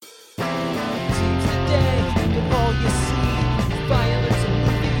you see violence in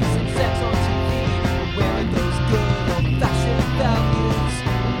movies and sex on TV. Where are those good old-fashioned values?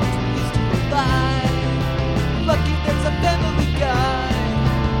 What's it used to rely? Lucky there's a Family Guy.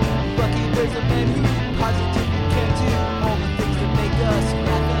 Lucky there's a man who positively can do all the things that make us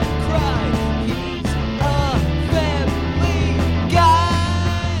laugh and cry. He's a Family Guy.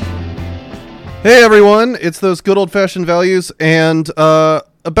 Hey everyone, it's those good old-fashioned values, and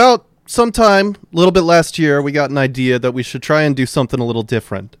about sometime, a little bit last year, we got an idea that we should try and do something a little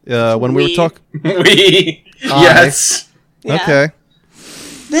different. When we were talking... Yes. Yeah. Okay.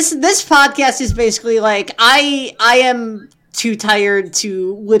 This podcast is basically like I am too tired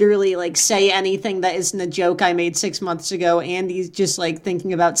to literally like say anything that isn't a joke I made 6 months ago. Andy's just like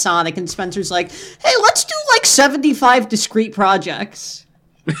thinking about Sonic, and Spencer's like, hey, let's do like 75 discrete projects.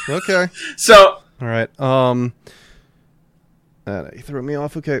 Okay. So, All right. You threw me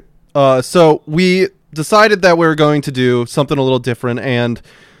off. Okay. So we decided that we were going to do something a little different, and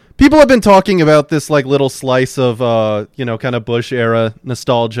people have been talking about this like little slice of kind of Bush era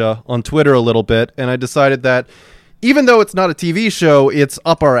nostalgia on Twitter a little bit, and I decided that even though it's not a TV show, it's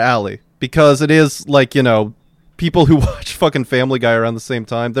up our alley because it is like, people who watch fucking Family Guy around the same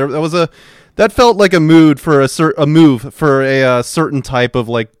time. That felt like a move for a certain type of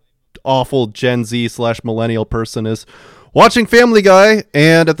like awful Gen Z / millennial person is watching Family Guy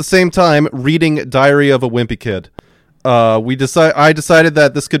and at the same time reading Diary of a Wimpy Kid. I decided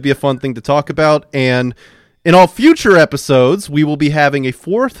that this could be a fun thing to talk about, and in all future episodes, we will be having a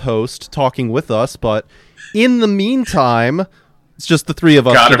fourth host talking with us, but in the meantime, it's just the three of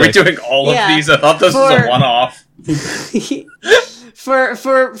us God, today. are we doing all of these? I thought this was a one-off.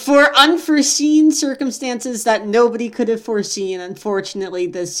 For unforeseen circumstances that nobody could have foreseen, unfortunately,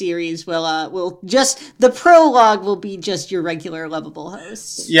 this series will just the prologue will be just your regular lovable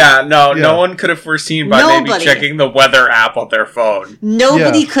hosts. Yeah, no one could have foreseen by maybe checking the weather app on their phone.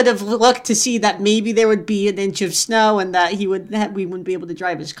 Nobody could have looked to see that maybe there would be an inch of snow and that we wouldn't be able to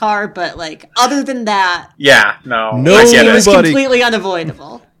drive his car. But like other than that, yeah, no, it was completely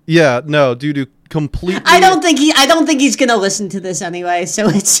unavoidable. Yeah, no, due to completely. I don't think he's gonna listen to this anyway. So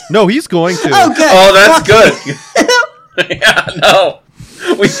it's No, he's going to. Oh, good. Oh, that's good. Yeah, no.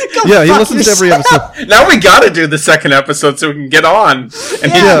 He listens to every episode. Now we gotta do the second episode so we can get on.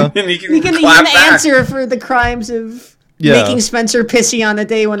 And he can clap back. answer for the crimes of making Spencer pissy on a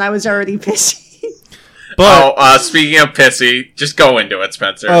day when I was already pissy. But, speaking of pissy, just go into it,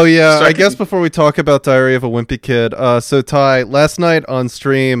 Spencer. Oh, yeah, I guess before we talk about Diary of a Wimpy Kid, so Ty, last night on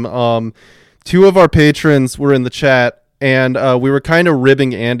stream, two of our patrons were in the chat, and we were kind of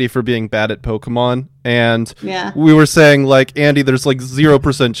ribbing Andy for being bad at Pokemon, and we were saying, like, Andy, there's like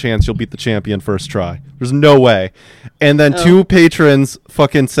 0% chance you'll beat the champion first try. There's no way. And then two patrons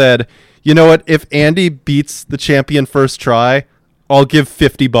fucking said, you know what, if Andy beats the champion first try, I'll give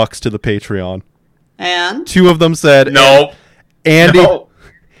 $50 to the Patreon. And two of them said, no.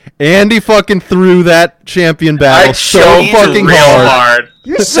 Andy fucking threw that champion battle so fucking hard.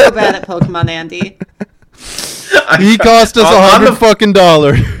 You're so bad at Pokemon, Andy. He cost us $100 fucking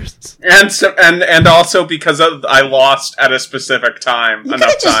dollars. And also because I lost at a specific time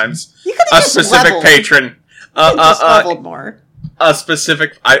times. You could have specific leveled. Patron. Leveled more. A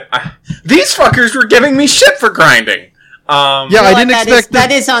specific. These fuckers were giving me shit for grinding. I didn't expect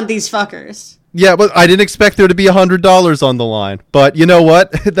that is on these fuckers. Yeah, but I didn't expect there to be $100 on the line. But you know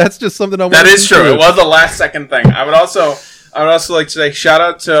what? That's just something I wanted to do. That is true. It was a last second thing. I would also like to say shout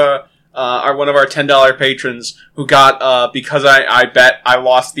out to one of our $10 patrons who got because I bet I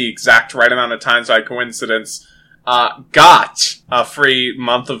lost the exact right amount of times by coincidence. Got a free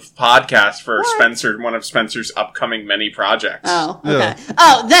month of podcast for Spencer, one of Spencer's upcoming many projects. Oh, okay. Yeah.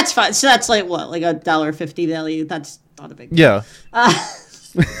 Oh, that's fine. So that's like what, like $1.50 value? That's not a big deal. Yeah.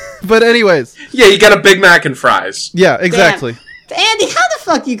 But anyways. Yeah, you got a Big Mac and fries. Yeah, exactly. Damn. Andy, how the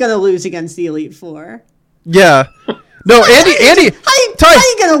fuck you gonna lose against the Elite Four? Yeah. No, Andy, how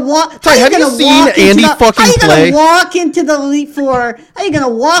you gonna walk? Ty, have you seen Andy fucking play? How you gonna walk into the Elite Four? How you gonna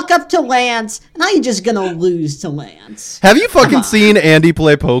walk up to Lance? And how you just gonna lose to Lance? Have you fucking seen Andy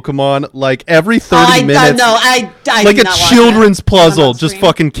play Pokemon? Like every 30 minutes? No, I like a children's puzzle just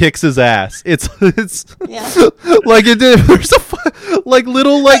fucking kicks his ass. It's like there's like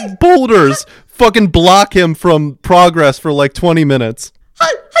little like boulders fucking block him from progress for like 20 minutes. How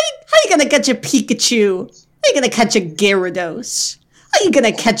you gonna catch a Pikachu? How you gonna catch a Gyarados? How you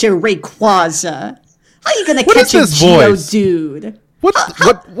gonna catch a Rayquaza? How you gonna catch a Geodude? What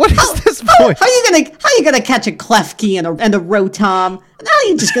is this voice? How you gonna catch a Klefki and a Rotom? And how are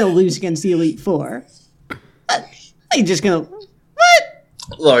you just gonna lose against the Elite Four? How you just gonna what?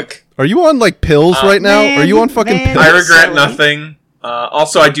 Look, Are you on like pills right now? man, Are you on fucking man. pills? I regret silly. nothing.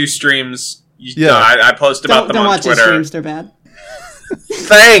 Also, I do streams. Yeah. I post about them Don't on watch his Twitter. streams; they're bad.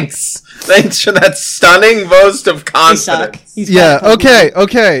 Thanks for that stunning boast of They suck. confidence. He's Yeah. bad Pokemon.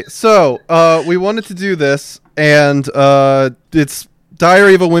 Okay. So, we wanted to do this, and it's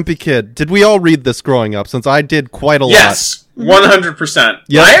Diary of a Wimpy Kid. Did we all read this growing up? Since I did quite a lot. Yes, 100%.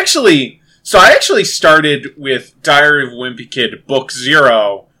 Yep. I actually started with Diary of a Wimpy Kid Book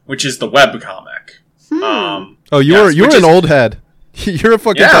 0, which is the webcomic. Oh, you Yes, were which an is- old head. You're a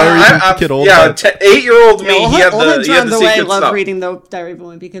fucking Diary of a Wimpy Kid old head. 8-year-old me. Yeah, he had old the heads he are had on the the way. I secret love stuff. reading the Diary of a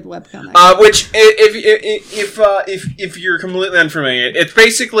Wimpy Kid webcomic. Which, if you're completely unfamiliar, it's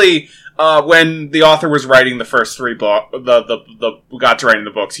basically when the author was writing the first 3 got to writing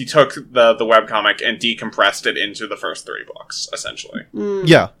the books, he took the webcomic and decompressed it into the first 3 books, essentially.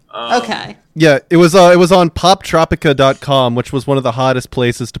 Yeah. Okay. Yeah, it was on poptropica.com, which was one of the hottest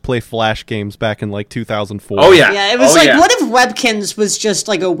places to play Flash games back in like 2004. Oh yeah, Yeah, it was Oh, like, yeah. what if Webkins was just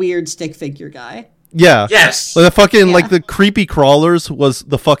like a weird stick figure guy? Yeah. Yes. Like the fucking Yeah. like the creepy crawlers was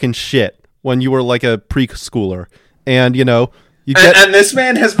the fucking shit when you were like a preschooler. And you know, you get And this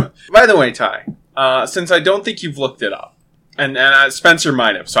man has, by the way, Ty, since I don't think you've looked it up, and Spencer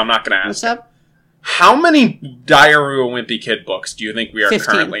might have, so I'm not going to What's ask. up? How many Diary of a Wimpy Kid books do you think we are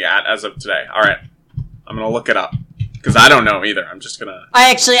 15. currently at as of today? All right, I'm going to look it up because I don't know either. I'm just going to.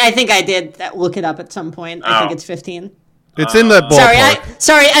 I think I did look it up at some point. I think Oh. it's 15. it's in that ballpark.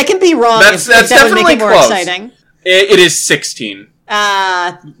 Sorry, I can be wrong. That's if that would make definitely it more close. exciting. It is 16.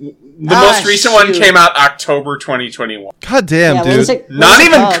 The The most recent one came out October 2021. God damn, Yeah, what dude. was it? Not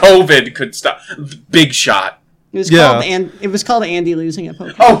even called? COVID could stop. Big Shot. It was Yeah. called it was called Andy losing a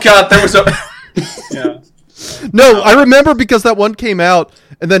Pokemon. Oh God, there was a. Yeah. No, I remember because that one came out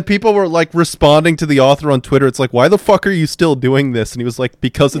and then people were like responding to the author on Twitter. It's like, why the fuck are you still doing this? And he was like,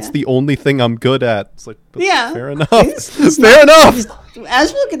 because it's Yeah. the only thing I'm good at. It's like, but Yeah. fair enough. He's Fair enough.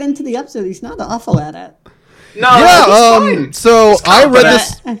 As we'll get into the episode, he's not awful at it. No, Yeah, it's fine. so I read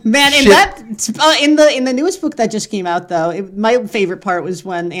this. Man, in shit- that in the newest book that just came out, though, my favorite part was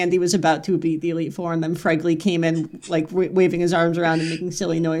when Andy was about to beat the Elite Four, and then Fregley came in, like waving his arms around and making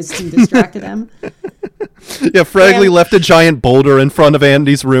silly noises and distracted him. Yeah, Fragley Yeah. left a giant boulder in front of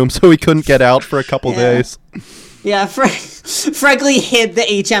Andy's room so he couldn't get out for a couple Yeah. days. Yeah, Fregley hid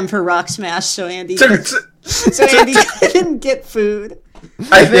the HM for Rock Smash, so Andy To- could, to- so Andy couldn't get food.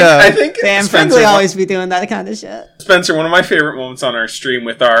 I think Damn, Spencer, Fregley always be doing that kind of shit. Spencer, one of my favorite moments on our stream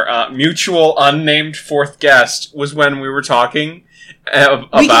with our mutual unnamed 4th guest was when we were talking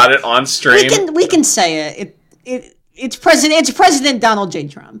about it on stream. We can say it. It's President Donald J.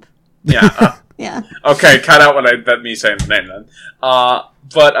 Trump. Yeah. Yeah. Okay, cut out me saying the name then.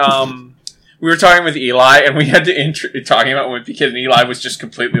 But we were talking with Eli, and we had to talking about Wimpy Kid, and Eli was just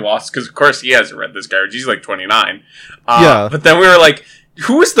completely lost because, of course, he hasn't read this garbage. He's like 29. Yeah. But then we were like,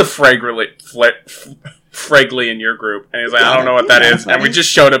 "Who is the Fregley in your group?" And he's like, "I don't know what that Yeah, is." And we funny. just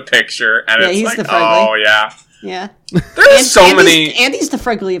showed a picture, and Yeah, it's he's like, the Fregley. "Oh yeah." Yeah. There's so many. Andy's the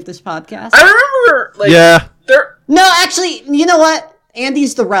Fregley of this podcast. I remember, like, Yeah. there. No, actually, you know what?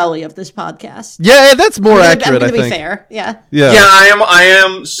 Andy's the Rowley of this podcast. Yeah, that's more I'm accurate, gonna I be think. fair. Yeah. Yeah. Yeah, I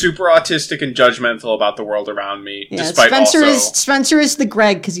am super autistic and judgmental about the world around me. Yeah. Despite Spencer is the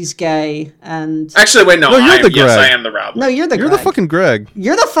Greg because he's gay, and Actually, wait, no, No, you're the yes, Greg. I am the Rowley. no, you're the You're Greg. the fucking Greg.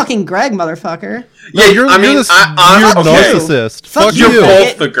 You're the fucking Greg, motherfucker. No, Yeah, you're, I you're mean, this I'm weird okay. narcissist. Fuck Fuck You're you.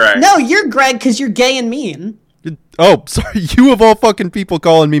 both the Greg. No, you're Greg because you're gay and mean. Oh, sorry. You of all fucking people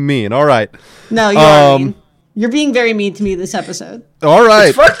calling me mean. All right. No, you're mean. You're being very mean to me this episode. All right.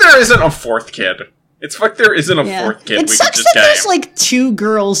 It's fuck there isn't a 4th kid. It's fuck there isn't a Yeah. 4th kid. It We could sucks just that get there's him. like 2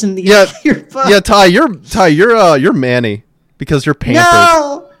 girls in the Yeah, entire book. yeah, Ty, you're Manny because you're pampered.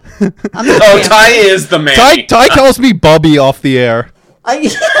 No, I'm not. Oh, pampered. Ty is the man. Ty calls me Bubby off the air.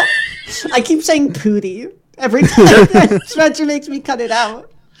 I keep saying Pootie every time. Spencer makes me cut it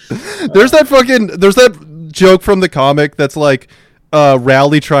out. There's that joke from the comic that's like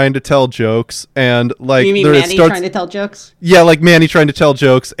Rowley trying to tell jokes and like You mean there, it Manny starts, trying to tell jokes? yeah, like Manny trying to tell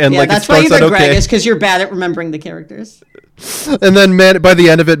jokes and Yeah, like it that's why starts you're out the Greg, okay, is because you're bad at remembering the characters. and then by the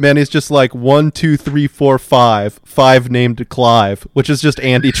end of it, Manny's just like 1, 2, 3, 4, 5 named Clive, which is just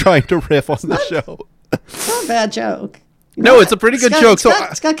Andy trying to riff on the show. It's not a bad joke. You No, know it's what? a pretty good got- joke.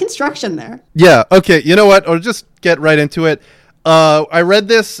 It's got construction there. Yeah, okay, you know what? I'll just get right into it. I read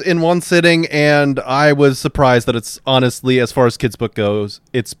this in one sitting, and I was surprised that it's honestly, as far as kids' book goes,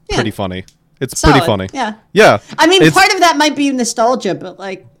 it's pretty funny. It's Solid. pretty funny. Yeah. Yeah. I mean, It's- part of that might be nostalgia, but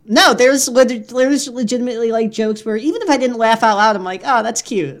like, no, there's legitimately like jokes where even if I didn't laugh out loud, I'm like, oh, that's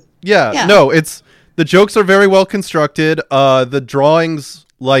cute. Yeah, Yeah. no, it's The jokes are very well constructed. The drawings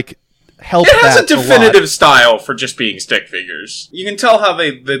like help. It has a that lot. definitive style for just being stick figures. You can tell how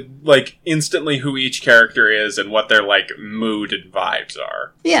they like instantly who each character is and what their like mood and vibes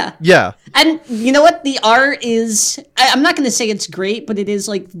are. Yeah. Yeah. And you know what? The art is, I'm not going to say it's great, but it is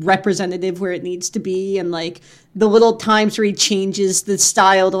like representative where it needs to be. And like the little times where he changes the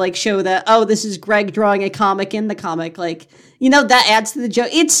style to like show that, oh, this is Greg drawing a comic in the comic. Like, you know, that adds to the joke.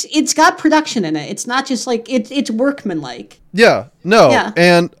 It's got production in it. It's not just like, it's workmanlike. Yeah, no. Yeah.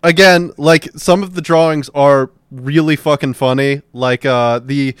 And again, like some of the drawings are really fucking funny. Like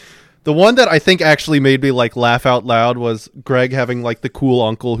the one that I think actually made me like laugh out loud was Greg having like the cool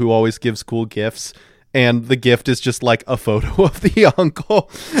uncle who always gives cool gifts, and the gift is just like a photo of the uncle,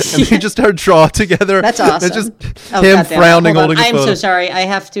 and they just are draw together. That's awesome. It's just Oh, him God damn it. frowning, Hold on. holding a I'm photo. so sorry. I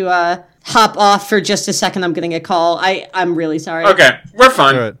have to hop off for just a second. I'm getting a call. I'm really sorry. Okay, we're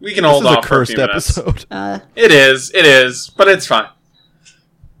fine. All right. We can hold this is off a for a cursed few minutes. episode. It is, but it's fine.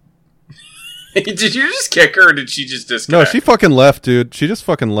 Did you just kick her, or did she just No, disconnect? she fucking left, dude. She just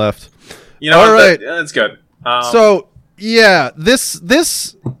fucking left. You know All what? right. That's good. So yeah,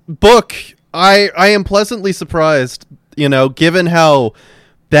 this book, I am pleasantly surprised. You know, given how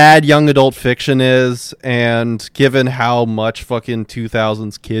bad young adult fiction is, and given how much fucking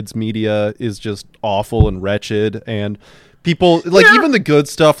 2000s kids media is just awful and wretched, and people like even the good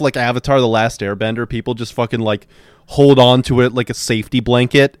stuff like Avatar: The Last Airbender, people just fucking like hold on to it like a safety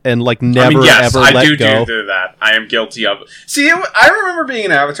blanket and like never yes, ever I let do go. do that. I am guilty of. See, I remember being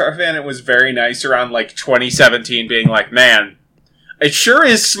an Avatar fan. It was very nice around like 2017, being like, man, it sure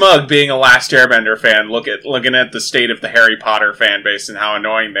is smug being a Last Airbender fan. Looking at the state of the Harry Potter fan base and how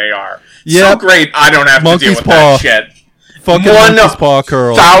annoying they are. Yep. So great, I don't have to deal Monkey's with paw. that shit. Fucking monkey's paw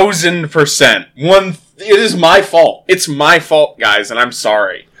curl. 1,000%. It is my fault. It's my fault, guys, and I'm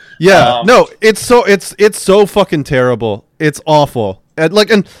sorry. Yeah, no, it's so fucking terrible. It's awful.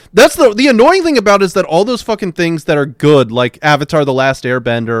 And that's the annoying thing about it is that all those fucking things that are good, like Avatar: The Last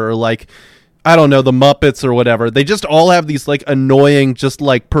Airbender, or like, I don't know, the Muppets or whatever, they just all have these like annoying, just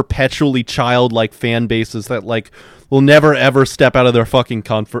like perpetually childlike fan bases that like will never ever step out of their fucking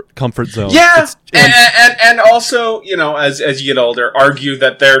comfort zone. Yeah, and also, you know, as you get older, argue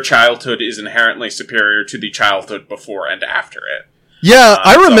that their childhood is inherently superior to the childhood before and after it. Yeah,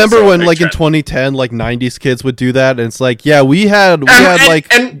 I it's remember also a when, big like, in trend. 2010, like, 90s kids would do that, and it's like, yeah, we had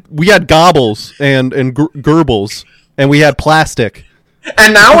gobbles and gerbles, and we had plastic.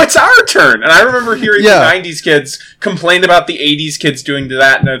 And now it's our turn. And I remember hearing Yeah. the 90s kids complain about the 80s kids doing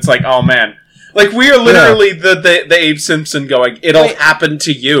that, and it's like, oh man. Like, we are literally the Abe Simpson going, it'll happen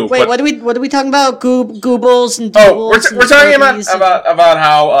to you. Wait, but, what are we talking about? Goobles and Oh, Doobles we're and talking Doobies and- about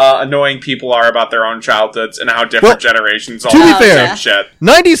how annoying people are about their own childhoods and how different generations all to be have the fair, same shit.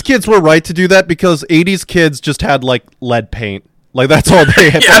 90s kids were right to do that because 80s kids just had, like, lead paint. Like, that's all they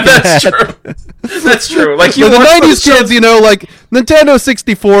had. Yeah, that's true. That's true. Like, you Like, the watch 90s those shows- kids, you know, like, Nintendo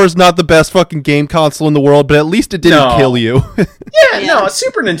 64 is not the best fucking game console in the world, but at least it didn't No. kill you. Yeah, no,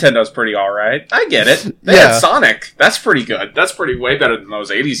 Super Nintendo's pretty alright. I get it. They Yeah. had Sonic. That's pretty good. That's pretty way better than those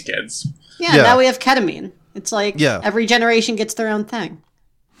 80s kids. Yeah, Yeah. now we have ketamine. It's like Yeah. every generation gets their own thing.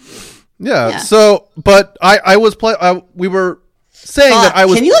 Yeah, so, but we were saying that I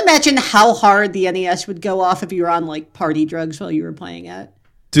was... Can you imagine how hard the NES would go off if you were on like party drugs while you were playing it?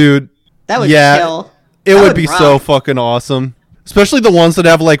 Dude, That would yeah, kill. it That would be so rock. fucking awesome. Especially the ones that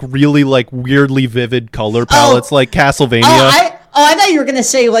have like really like weirdly vivid color palettes, like Castlevania. I thought you were gonna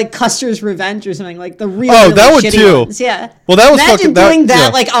say like Custer's Revenge or something like the really, Oh, really that would shitty too. ones. Yeah. Well, that was Imagine fucking- doing that yeah.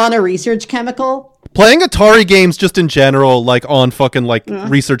 like on a research chemical. Playing Atari games just in general, like on fucking like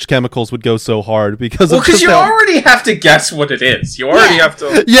research chemicals, would go so hard because Well, of because just you how- already have to guess what it is. You already Yeah. have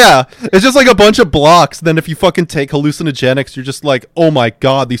to... Yeah, it's just like a bunch of blocks. Then if you fucking take hallucinogenics, you're just like, oh my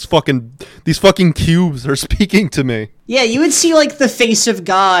god, these fucking cubes are speaking to me. Yeah, you would see like the face of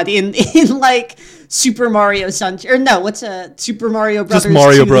God in like Super Mario Sunshine, or no, what's Super Mario Brothers?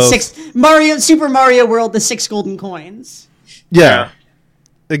 Mario 2, Bros. Super Mario World, the 6 golden coins. Yeah.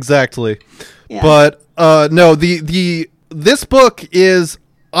 Exactly. Yeah. But no, this book is,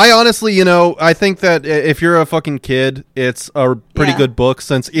 I honestly, you know, I think that if you're a fucking kid, it's a pretty Yeah. good book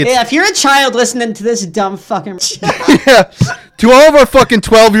since it's Yeah, if you're a child listening to this dumb fucking yeah, to all of our fucking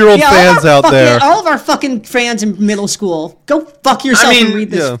 12-year-old fans out there. all of our fucking fans in middle school, go fuck yourself mean, and read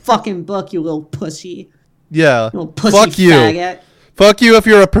this yeah. fucking book, you little pussy. Yeah. Little pussy Fuck you. faggot. Fuck you if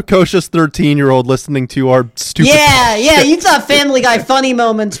you're a precocious 13-year-old listening to our stupid Yeah, you thought Family Guy funny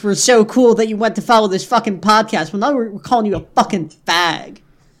moments were so cool that you went to follow this fucking podcast. Well, now we're calling you a fucking fag.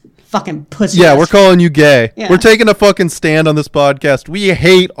 fucking pussy. Yeah, we're calling you gay. Yeah. We're taking a fucking stand on this podcast. We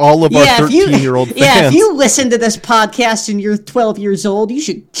hate all of our if you- 13-year-old fans. Yeah, if you listen to this podcast and you're 12 years old, you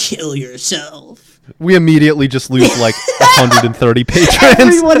should kill yourself. We immediately just lose like 130 patrons.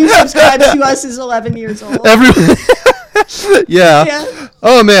 Everyone who subscribes to us is 11 years old. Everyone. Yeah. Yeah.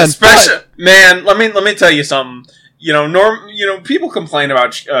 Oh man. Especially, man, let me tell you something. People complain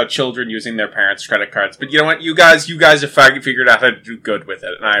about children using their parents' credit cards, but you know what? You guys have figured out how to do good with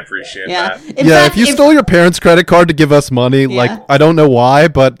it, and I appreciate Yeah. that. In Yeah, fact, if you stole your parents' credit card to give us money, like Yeah. I don't know why,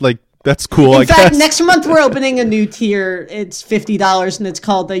 but like that's cool. I In fact, guess. next month we're opening a new tier. It's $50, and it's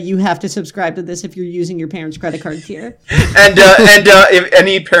called the "You have to subscribe to this if you're using your parents' credit card" tier. And if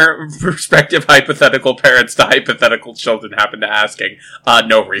any prospective hypothetical parents to hypothetical children happen to asking,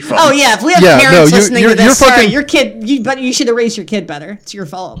 no refund. Oh yeah, if we have Yeah, parents no, listening you're to this, sorry, fucking- your kid. But you should have raised your kid better. It's your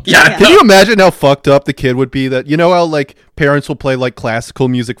fault. Yeah. Can you imagine how fucked up the kid would be? That you know how like parents will play like classical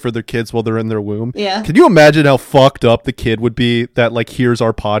music for their kids while they're in their womb. Yeah. Can you imagine how fucked up the kid would be that like hears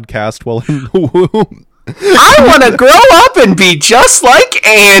our podcast while in the womb? I want to grow up and be just like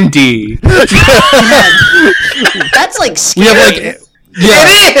Andy. That's like We scary. have like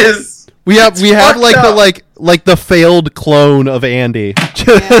yeah. It is. We have like fucked the up. like the failed clone of Andy.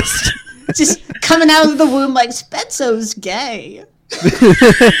 Just Just coming out of the womb like Spetso's gay.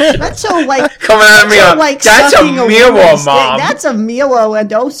 Spetso like Coming at me Spetso, on. like That's a sucking Milo, woman's dick. Mom. That's a Milo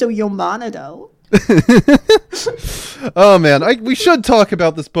and also Yomanido. oh man, we should talk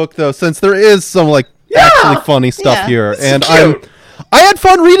about this book though, since there is some like actually funny stuff Yeah. here, It's and cute. I had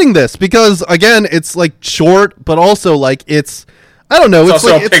fun reading this because again, it's like short, but also like it's I don't know, It's it's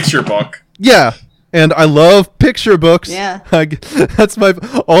also like a picture book. yeah. And I love picture books. Yeah. That's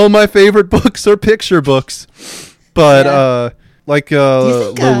all my favorite books are picture books. But Yeah. like Do you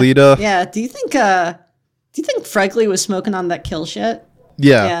think, Lolita. yeah. Do you think Fregley was smoking on that kill shit?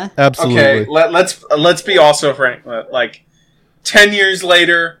 Yeah, Yeah. absolutely. Okay, let's be also frank. Like 10 years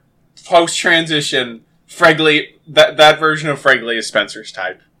later, post transition, Fregley that version of Fregley is Spencer's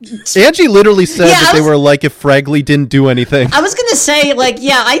type. Angie literally said Yeah, that I they was- were like if Fregley didn't do anything. I was gonna say, like,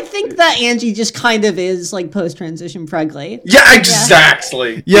 yeah, I think that Angie just kind of is like post-transition Fregley. Yeah,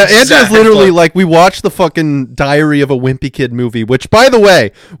 exactly. Yeah, Angie's Exactly. literally like we watched the fucking Diary of a Wimpy Kid movie, which by the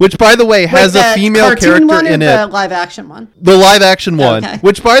way has Like a the female cartoon character one or in the it. live action one. The live action one, Okay.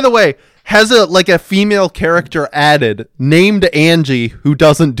 which by the way has a female character added named Angie who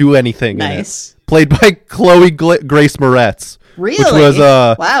doesn't do anything Nice. in it. Played by Chloe Grace Moretz. Really? Which was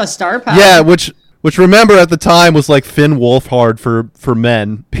wow, star power. yeah, which remember at the time was like Finn Wolfhard for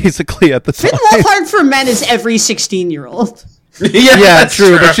men, basically at the time. Finn Wolfhard for men is every 16-year-old. yeah, Yeah, that's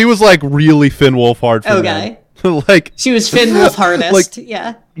true, but she was like really Finn Wolfhard for Okay. men. like She was Finn Wolfhardist. Like-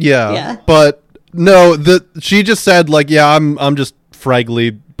 yeah. yeah, Yeah. but no, she just said like yeah, I'm just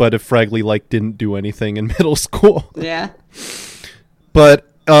Fregley, but if Fregley like didn't do anything in middle school. Yeah. But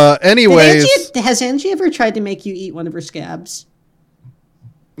anyways, Has Angie ever tried to make you eat one of her scabs?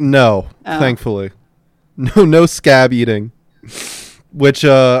 no, Oh. thankfully. No scab eating. Which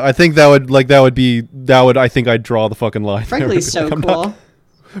I think I think I'd draw the fucking line. there. Fregley's so Like, I'm cool. not-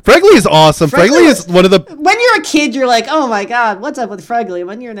 Fregley is awesome. Fregley is one of the When you're a kid, you're like, oh my god, what's up with Fregley?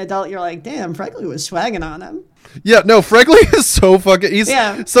 When you're an adult, you're like, damn, Fregley was swagging on him. Yeah, no, Fregley is so fucking. He's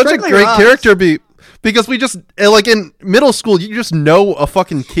Yeah, such Fregley a great rocks. character. Because we just like in middle school, you just know a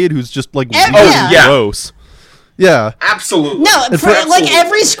fucking kid who's just like Oh, really yeah. gross. Yeah, absolutely. No, Absolutely. like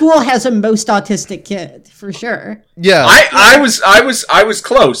every school has a most autistic kid, for sure. yeah. I was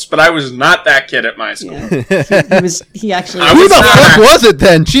close, but I was not that kid at my school. Yeah. he actually. I Who was the not- fuck was it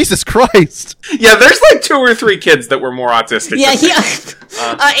then? Jesus Christ! Yeah, there's like 2 or 3 kids that were more autistic. Yeah, than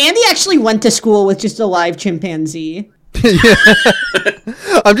me. Andy actually went to school with just a live chimpanzee.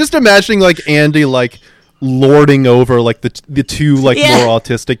 I'm just imagining like Andy like lording over like the two like Yeah. more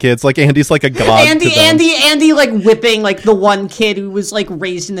autistic kids. Like Andy's like a god. to them. Andy, like whipping like the one kid who was like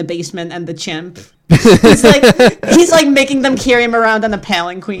raised in the basement and the chimp. He's like making them carry him around on a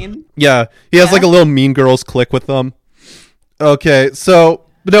palanquin. Yeah, he has Yeah. like a little Mean Girls click with them. Okay, so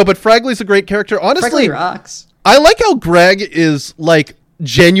no, but Fregley's a great character. Honestly, Fregley rocks. I like how Greg is like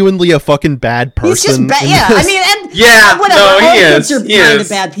genuinely a fucking bad person. He's just bad. in Yeah, this. I mean, and Yeah, whatever. no, all he kids is. are He kind is. of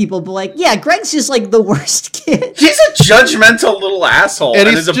bad people, but like, yeah, Greg's just like the worst kid. He's a judgmental little asshole and,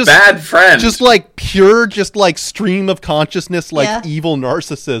 he's is a just- bad friend. just like pure, just like stream of consciousness, like Yeah. evil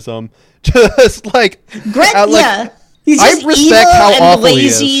narcissism. Just like Greg, like, yeah. He's I just respect evil how and awful he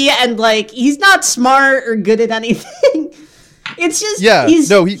lazy and like he's not smart or good at anything. It's just Yeah,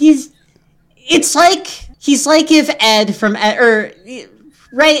 he's no, it's like he's like if Ed from Ed or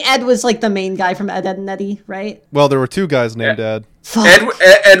Ray Ed was like the main guy from Ed, Edd and Eddy, right? Well, there were two guys named Yeah. Ed. Fuck.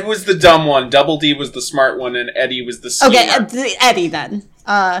 Ed was the dumb one, Double D was the smart one, and Eddie was the schemer. Okay, Eddie then.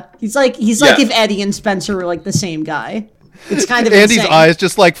 He's like Yeah. if Eddie and Spencer were like the same guy. It's kind of Andy's insane. eyes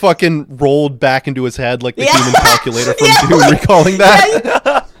just like fucking rolled back into his head like the Yeah. human calculator from Yeah, Dune, like- recalling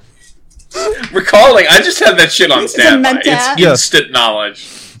that. Recalling, I just had that shit on a standby. mentat. It's Yeah. instant knowledge.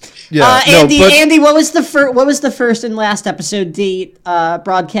 Yeah, Andy, what was the first and last episode date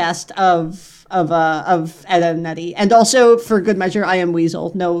broadcast of Ed, Edd and Eddy? And also, for good measure, I Am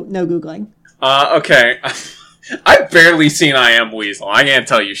Weasel. No googling. Okay. I've barely seen I Am Weasel. I can't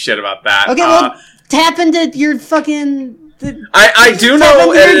tell you shit about that. Okay, well, tap into your fucking. I do tap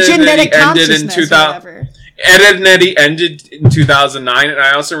know into your Ed, Edd and genetic Eddy ended in consciousness or 2000. whatever. Ed, Edd and Eddy ended in 2009, and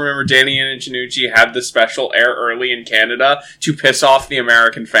I also remember Danny and Janucci had the special air early in Canada to piss off the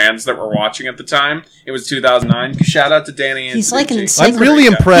American fans that were watching at the time. It was 2009. Shout out to Danny and He's like an Janucci. I'm really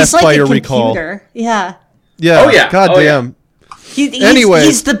He's impressed like by a your recall. computer. Yeah. Yeah. Oh, yeah. God Oh, yeah. damn. Anyways, Anyways.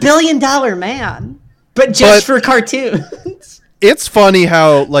 he's the $1 billion man, but just But- for cartoons. It's funny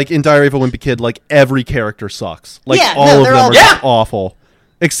how, like, in Diary of a Wimpy Kid, like, every character sucks. Like, Yeah, all no, of they're them all are bad. just awful.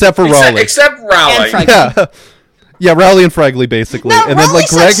 Except for Rowley. Except Rowley. And Frank. Yeah. Yeah, Rowley and Fragley, basically. No, and Rowley then, like,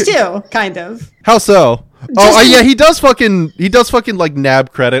 Greg. sucks too, kind of. How so? Just- Yeah, he does fucking, like,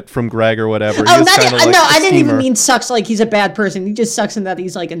 nab credit from Greg or whatever. Oh, He is not kinda, no, like, I a didn't even schemer. mean sucks like he's a bad person. He just sucks in that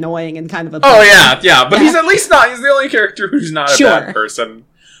he's, like, annoying and kind of a Oh, yeah, but Yeah. he's at least not, he's the only character who's not a Sure. bad person.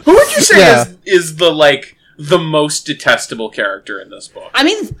 Who would you say Yeah. is the, like, the most detestable character in this book? I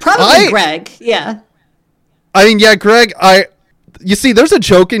mean, probably I- Greg, yeah. I mean, yeah, Greg, you see, there's a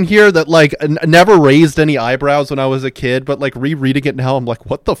joke in here that, like, never raised any eyebrows when I was a kid, but, like, rereading it now, I'm like,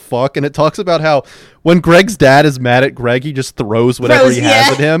 what the fuck? And it talks about how when Greg's dad is mad at Greg, he just throws whatever Throws, he has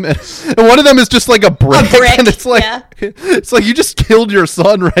yeah. at him. And one of them is just, like, a brick. brick, And it's like, yeah. it's like, you just killed your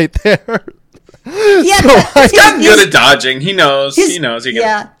son right there. Yeah, So but I- He's gotten his- good at dodging. He knows. his- He knows. He can.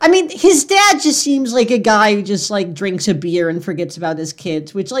 Yeah, I mean, his dad just seems like a guy who just, like, drinks a beer and forgets about his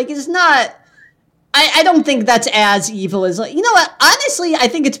kids, which, like, is not... I don't think that's as evil as, like... You know what? Honestly, I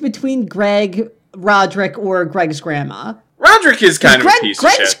think it's between Greg, Roderick, or Greg's grandma. Roderick is kind of a piece of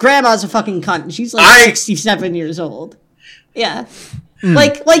Greg's shit. grandma's a fucking cunt. And she's like I- 67 years old. Yeah. Hmm.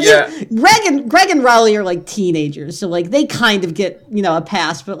 Like Yeah. Greg and Raleigh are like teenagers, so like they kind of get, a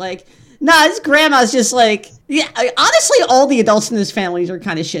pass, but like nah, his grandma's just like honestly all the adults in his families are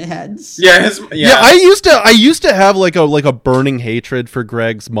kind of shitheads. Yeah, Yeah, I used to have like a burning hatred for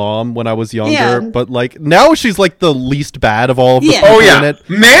Greg's mom when I was younger, Yeah. but like now she's like the least bad of all of the Yeah. people Oh in yeah, it.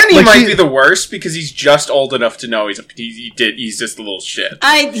 Manny Like, might he- be the worst because he's just old enough to know he's just a little shit.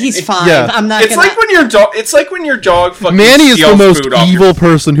 He's fine. Yeah. I'm not It's gonna like when your dog. It's like when your dog fucking. Manny is the steals most food off your- evil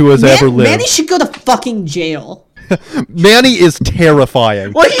person who has ever lived. Manny should go to fucking jail. Manny is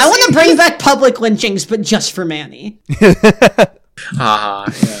terrifying. Well, he's, I want to bring back public lynchings, but just for Manny.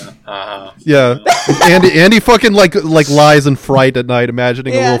 Yeah, Andy fucking like lies in fright at night,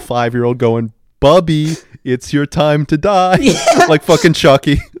 imagining a Yeah. little 5-year-old going, "Bubby, it's your time to die," like fucking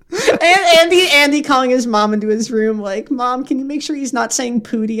Chucky. And Andy calling his mom into his room, like, "Mom, can you make sure he's not saying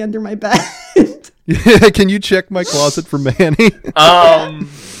pootie under my bed?" Can you check my closet for Manny? Um.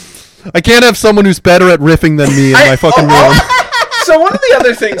 I can't have someone who's better at riffing than me in my fucking room. So one of the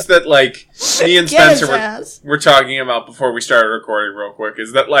other things that like me and Get his Spencer ass. were talking about before we started recording, real quick,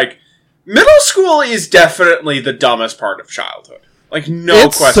 is that like middle school is definitely the dumbest part of childhood. Like no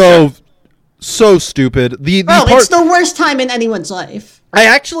It's question. so stupid. The Bro, part it's the worst time in anyone's life. I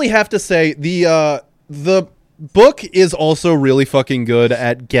actually have to say the book is also really fucking good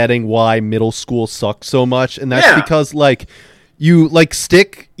at getting why middle school sucks so much, and that's Yeah. because like you like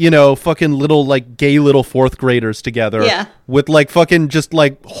stick, fucking little like gay little fourth graders together Yeah. with like fucking just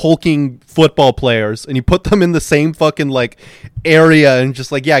like hulking football players, and you put them in the same fucking like area and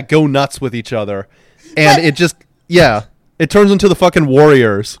just like go nuts with each other, and But- it just it turns into the fucking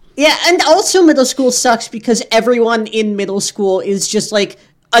Warriors. Yeah, and also middle school sucks because everyone in middle school is just like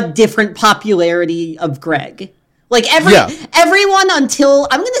a different popularity of Greg. Like everyone until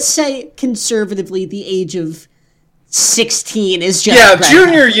I'm gonna say conservatively the age of 16 is just Yeah, Greg.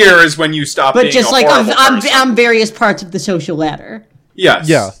 junior year is when you stop. but being just a like horrible person. on various parts of the social ladder. Yes.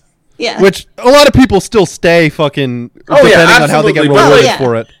 Yeah. Yeah, Which a lot of people still stay fucking Oh, yeah, depending on how they get absolutely. rewarded Yeah.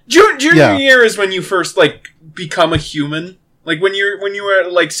 for it. Junior Yeah. year is when you first like become a human. Like when you were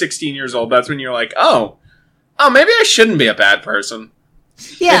like 16 years old, that's when you're like, oh, maybe I shouldn't be a bad person.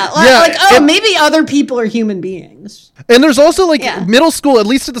 yeah, maybe other people are human beings. And there's also like Yeah. middle school, at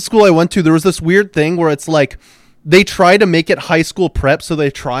least at the school I went to, there was this weird thing where it's like they try to make it high school prep, so they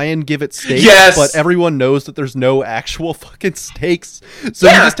try and give it stakes, Yes. but everyone knows that there's no actual fucking stakes. So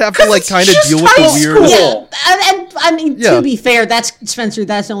Yeah, you just have to 'cause like it's kind of just deal with high the weird. school. Yeah, and I mean, Yeah. to be fair, that's Spencer.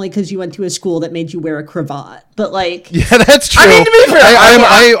 That's only because you went to a school that made you wear a cravat. But like, Yeah, that's true. I mean, to be fair,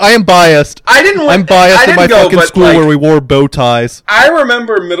 I am biased. I didn't. I'm biased I in didn't my go, fucking but, school like, where we wore bow ties. I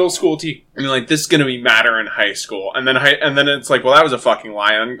remember middle school I mean, like, this is gonna be matter in high school, and then it's like, well, that was a fucking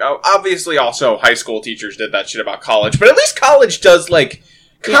lie. And obviously, also high school teachers did that shit about college, but at least college does like.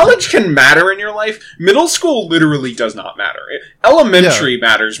 College can matter in your life. Middle school literally does not matter. Elementary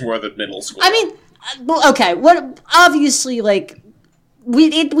matters more than middle school. I mean, well, okay. What obviously like.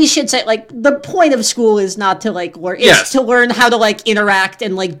 We should say like the point of school is not to like learn. It's Yes. to learn how to like interact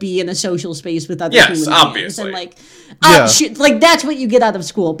and like be in a social space with other Yes, human obviously. beings and Yeah. like that's what you get out of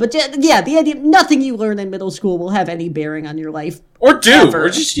school. But yeah, the idea nothing you learn in middle school will have any bearing on your life. or do, ever. or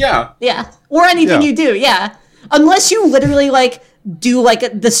just, yeah. Yeah, or anything Yeah. you do. Yeah, unless you literally like do like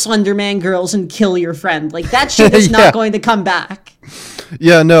the Slenderman girls and kill your friend. Like that shit is Yeah. not going to come back.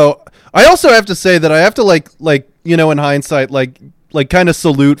 Yeah, no. I also have to say that I have to like you know, in hindsight, like kind of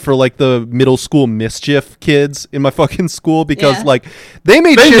salute for like the middle school mischief kids in my fucking school because Yeah. like they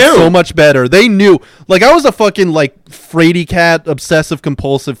made They shit knew. so much better. They knew. Like I was a fucking like fraidy cat obsessive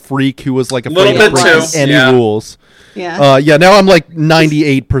compulsive freak who was like afraid Little to bit break too, any yeah. rules. Yeah. Yeah, now I'm like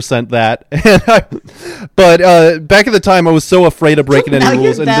 98% that. But back at the time I was so afraid of breaking any now you're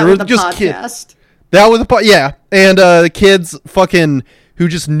rules and that there were with the just kids. podcast. That was yeah, and the kids fucking who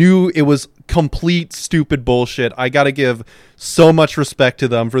just knew it was complete stupid bullshit. I gotta give so much respect to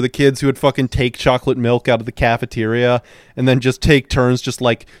them for the kids who would fucking take chocolate milk out of the cafeteria and then just take turns just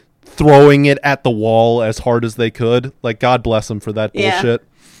like throwing it at the wall as hard as they could. Like God bless them for that Yeah. bullshit.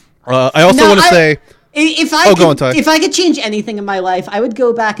 I also No, want to say. If I Oh, could, go on, Ty. if I could change anything in my life, I would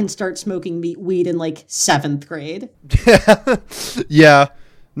go back and start smoking weed in like 7th grade. Yeah.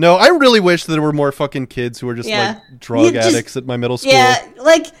 No, I really wish that there were more fucking kids who were just Yeah. like drug You just- addicts at my middle school. Yeah,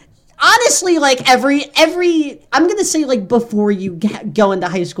 like honestly, like every I'm gonna say like before you go into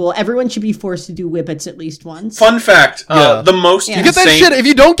high school, everyone should be forced to do whippets at least once. Fun fact, Yeah. the most Yeah. You get that insane... shit. If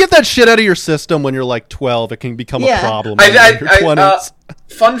you don't get that shit out of your system when you're like 12, it can become Yeah. a problem in your 20s.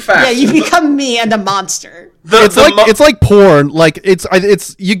 Fun fact. Yeah, you become me and a monster. It's like porn. Like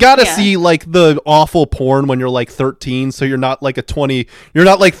it's you gotta Yeah. see like the awful porn when you're like 13, so you're not like you're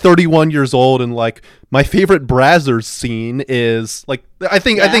not like 31 years old and like my favorite Brazzers scene is like I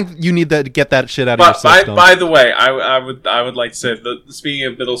think you need to get that shit out of your system. By the way, I would like to say that speaking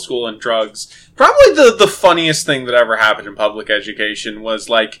of middle school and drugs, probably the funniest thing that ever happened in public education was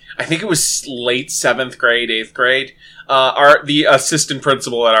like I think it was late 7th grade, 8th grade. The assistant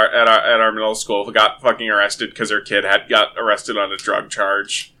principal at our middle school got fucking arrested because her kid got arrested on a drug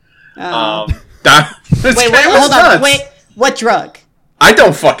charge. That Wait, hold on. Wait, what drug? I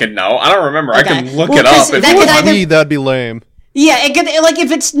don't fucking know. I don't remember. I Okay. can look Well, it up. 'cause If that you could want. either- Me, that'd be lame. Yeah, it could like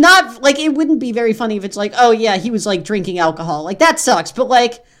if it's not like it wouldn't be very funny if it's like, oh yeah, he was like drinking alcohol. Like that sucks. But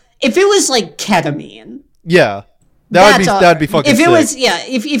like if it was like ketamine. Yeah, That'd that'd be fucking. If it sick. was, yeah,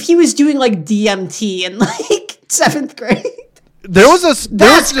 if he was doing like DMT in like 7th grade. There was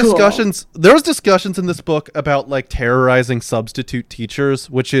That's cool. discussions in this book about like terrorizing substitute teachers,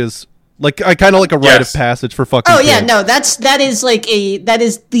 which is like kind of like a rite Yes. of passage for fucking. Oh yeah, kids. no, that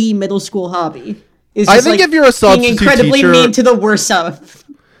is the middle school hobby. Is I just, think like, if you're a substitute being incredibly teacher- mean to the worst of.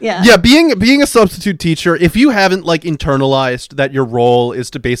 Yeah. Yeah, being a substitute teacher, if you haven't like internalized that your role is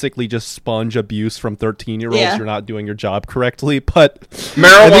to basically just sponge abuse from 13-year-olds, Yeah. you're not doing your job correctly. But I think my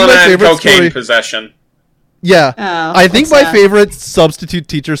Marijuana and favorite cocaine story- possession. Yeah, Oh, I think what's my that? favorite substitute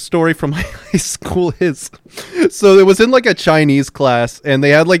teacher story from my high school is so it was in like a Chinese class, and they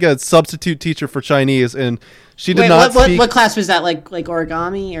had like a substitute teacher for Chinese, and she did Wait, not what speak. what class was that? Like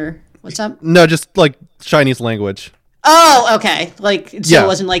origami or what's up? No, just like Chinese language. Oh, okay. Like so Yeah. it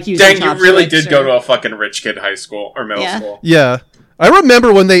wasn't like using. Dang, you really chopsticks did go or- to a fucking rich kid high school or middle Yeah. school. Yeah. I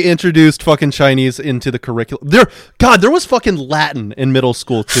remember when they introduced fucking Chinese into the curriculum. There was fucking Latin in middle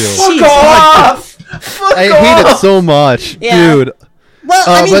school too. Jeez. Fuck off! Fuck I off! hate it so much, Yeah. dude. Well,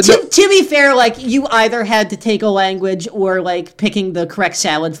 I mean, but no- to be fair, like you either had to take a language or like picking the correct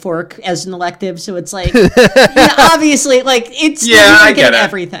salad fork as an elective. So it's like, yeah, obviously, like it's Yeah, you were I get getting it.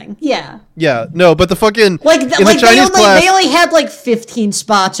 everything. Yeah, Yeah, no, but the fucking like in like the Chinese class, they only had like 15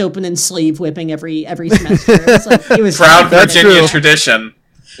 spots open in sleeve whipping every semester. It was Proud That's Virginia true. tradition.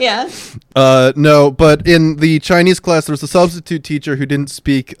 Yeah. no, but in the Chinese class, there was a substitute teacher who didn't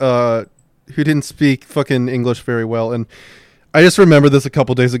speak fucking English very well, and I just remember this a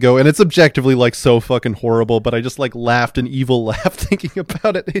couple days ago, and it's objectively like so fucking horrible, but I just like laughed an evil laugh thinking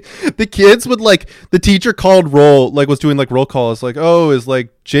about it. The kids would like, the teacher called roll, like was doing like roll call. It's like, oh, is like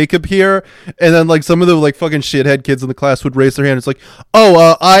Jacob here? And then like some of the like fucking shithead kids in the class would raise their hand. It's like,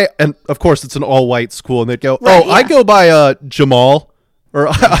 oh, and of course it's an all white school, and they'd go, Right, oh, yeah. I go by Jamal, or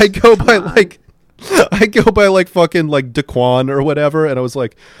I go by like fucking like Daquan or whatever. And I was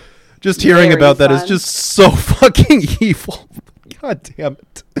like, just hearing Very about that is fun. just so fucking evil. God damn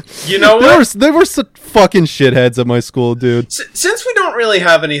it. You know There what? were some fucking shitheads at my school, dude. Since we don't really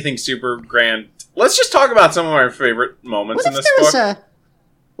have anything super grand, let's just talk about some of our favorite moments What in if this there was book.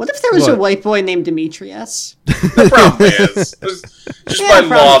 what if there was a What? white boy named Demetrius? There probably is. Just Yeah, by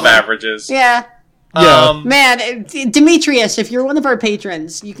law of probably. averages. Yeah. Yeah. Man, Demetrius, if you're one of our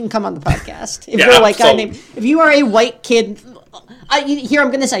patrons, you can come on the podcast. If Yeah, you're a white guy so- named, if you are a white kid, here I'm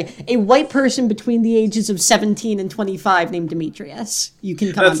going to say, a white person between the ages of 17 and 25 named Demetrius, you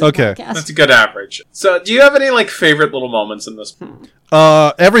can come on the Okay. podcast. That's a good average. So, do you have any like favorite little moments in this?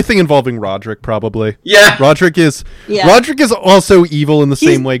 Everything involving Roderick, probably. Yeah. Roderick is also evil in the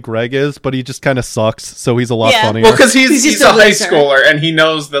same way Greg is, but he just kind of sucks, so he's a lot Yeah. funnier. Well, because He's he's just a a high loser. schooler and he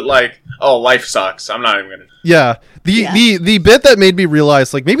knows that like, oh, life sucks. I'm not even gonna. Yeah. Yeah. The bit that made me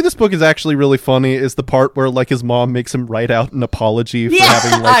realize like maybe this book is actually really funny is the part where like his mom makes him write out an apology for Yeah,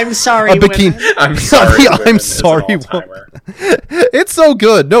 having like I'm sorry, a bikini. women. I'm sorry. I'm women is an sorry, all-timer. It's so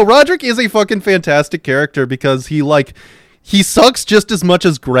good. No, Roderick is a fucking fantastic character because he sucks just as much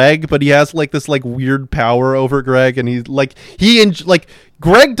as Greg, but he has like this like weird power over Greg, and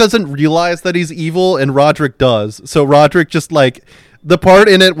Greg doesn't realize that he's evil, and Roderick does. So Roderick just like the part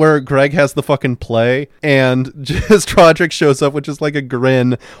in it where Greg has the fucking play, and just Roderick shows up with just like a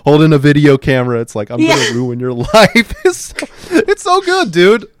grin, holding a video camera. It's like, I'm gonna ruin your life. It's so good,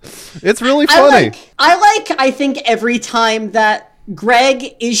 dude. It's really funny. I think every time that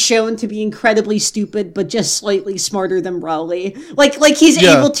Greg is shown to be incredibly stupid, but just slightly smarter than Rowley. Like he's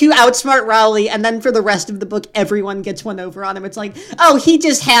Yeah. able to outsmart Rowley, and then for the rest of the book, everyone gets one over on him. It's like, oh, he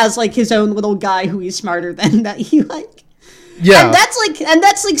just has like his own little guy who he's smarter than that he like. Yeah. And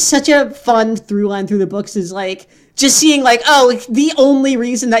that's like such a fun through line through the books is like just seeing like, oh, the only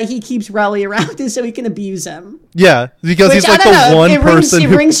reason that he keeps Rowley around is so he can abuse him. Yeah, because Which he's I like don't the know, one it person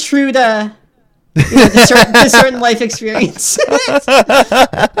who rings true to to certain life experience.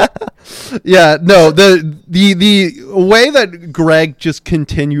 Yeah, no, the way that Greg just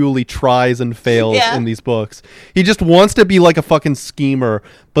continually tries and fails Yeah. in these books. He just wants to be like a fucking schemer,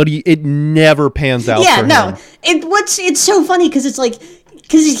 but it never pans out Yeah, for no. him. It's so funny because it's like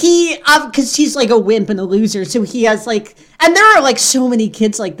because he's like a wimp and a loser, so he has like, and there are like so many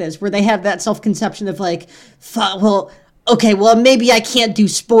kids like this where they have that self-conception of like, okay, well maybe I can't do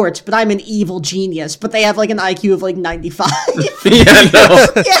sports, but I'm an evil genius. But they have like an IQ of like 95. Yeah, no,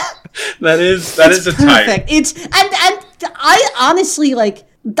 Yeah. that is a type. Perfect. It's and I honestly like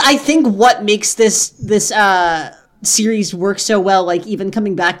I think what makes this series work so well, like even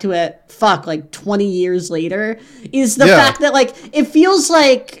coming back to it, like 20 years later, is the Yeah. fact that like it feels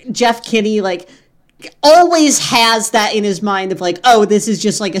like Jeff Kinney like always has that in his mind of like, oh, this is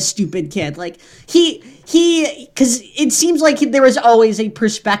just like a stupid kid. Like he because it seems like there was always a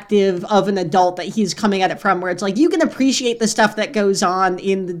perspective of an adult that he's coming at it from, where it's like you can appreciate the stuff that goes on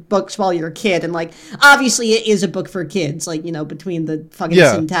in the books while you're a kid, and like obviously it is a book for kids, like, you know, between the fucking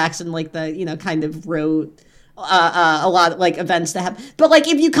Yeah. syntax and like the, you know, kind of rote a lot of like events that happen. But like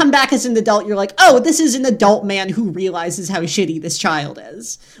if you come back as an adult, you're like, oh, this is an adult man who realizes how shitty this child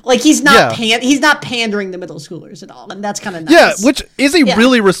is. Like he's not he's not pandering to middle schoolers at all, and that's kind of nice. Yeah, which is a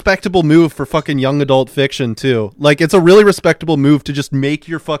really respectable move for fucking young adult fiction too. Like it's a really respectable move to just make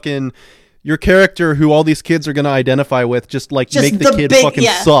your character who all these kids are going to identify with just make the kid fucking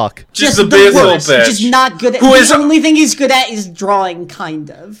suck. Just the big little worst. bitch. Just not good at. Who is the only thing he's good at is drawing, kind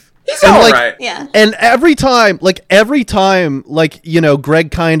of. He's And, all like, right. Yeah. And every time, you know,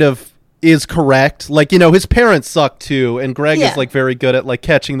 Greg kind of is correct. Like, you know, his parents suck too, and Greg Yeah. is like very good at like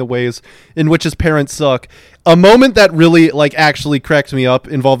catching the ways in which his parents suck. A moment that really like actually cracked me up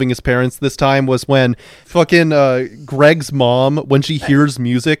involving his parents this time was when fucking Greg's mom, when she hears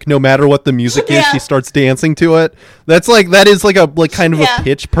music, no matter what the music is, Yeah. she starts dancing to it. That is like a kind of Yeah. a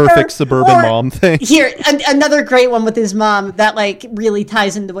pitch perfect suburban Or- mom thing. Here, another great one with his mom that like really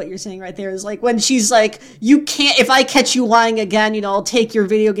ties into what you're saying right there is like when she's like, you can't, if I catch you lying again, you know, I'll take your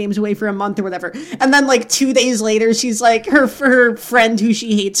video games away for a month or whatever. And then like 2 days later, she's like, her friend who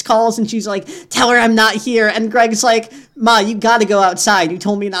she hates calls, and she's like, tell her I'm not here. And Greg's like, Ma, you gotta go outside. You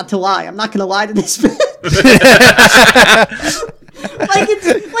told me not to lie. I'm not gonna lie to this bitch.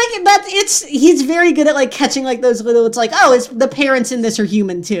 he's very good at like catching like those little. It's like, oh, it's the parents in this are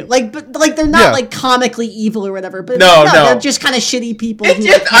human too. Like, but like they're not like comically evil or whatever. But No. they're just kind of shitty people.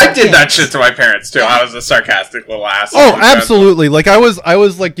 I did that shit to my parents too. I was a sarcastic little asshole. Oh, absolutely. Like I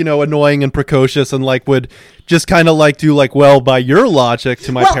was like, annoying and precocious and like would just kind of like do like, well, by your logic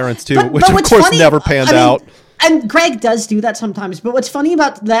to my parents too, which of what's course funny, never panned out. And Greg does do that sometimes, but what's funny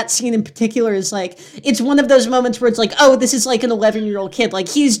about that scene in particular is like it's one of those moments where it's like, oh, this is like an 11-year-old kid. Like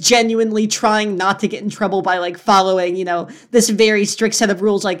he's genuinely trying not to get in trouble by like following, this very strict set of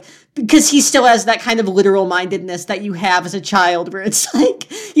rules, like because he still has that kind of literal mindedness that you have as a child, where it's like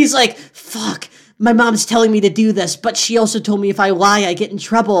he's like, fuck. My mom's telling me to do this, but she also told me if I lie, I get in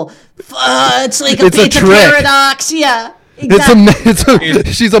trouble. It's like it's a paradox. Yeah. Exactly.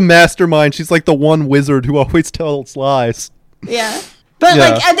 She's a mastermind. She's like the one wizard who always tells lies. Yeah. But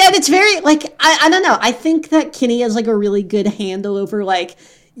like, and then it's very like, I don't know. I think that Kinney has like a really good handle over like,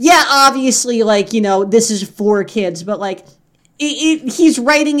 yeah, obviously like, this is for kids, but like he's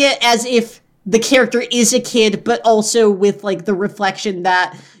writing it as if the character is a kid, but also with like the reflection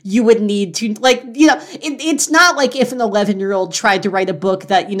that you would need to like, it's not like if an 11-year-old tried to write a book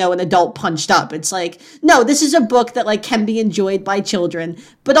that, an adult punched up. It's like, no, this is a book that like can be enjoyed by children,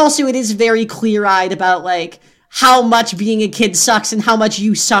 but also it is very clear-eyed about like how much being a kid sucks and how much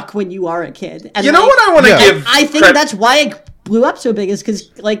you suck when you are a kid. And you know what I want to give? I think that's why it blew up so big is because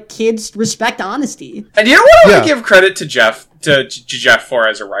like kids respect honesty. And you know what I want to give credit to Jeff to Jeff for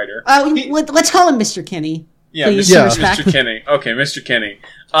as a writer? Let's call him Mr. Kinney. Yeah, Mr. Kinney. Okay, Mr. Kinney.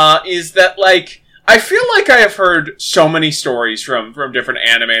 Is that like I feel like I have heard so many stories from different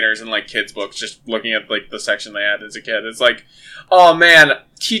animators and like kids books. Just looking at like the section they had as a kid, it's like, oh man,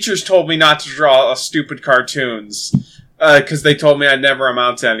 teachers told me not to draw stupid cartoons. Because they told me I'd never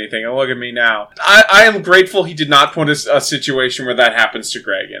amount to anything, and look at me now. I am grateful he did not put a situation where that happens to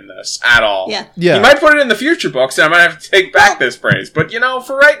Greg in this at all. Yeah. He might put it in the future books, and I might have to take back this praise. But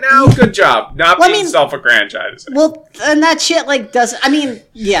for right now, good job not being self-aggrandizing. Well, and that shit like does. I mean,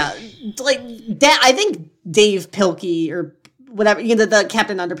 yeah, like that. I think Dave Pilkey or whatever, the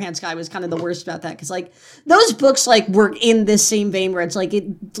Captain Underpants guy was kind of the worst about that, because like those books like were in this same vein where it's like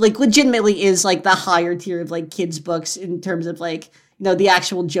it like legitimately is like the higher tier of like kids books in terms of like the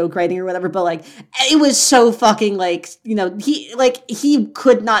actual joke writing or whatever, but like it was so fucking like he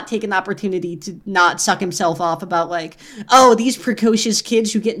could not take an opportunity to not suck himself off about like, oh, these precocious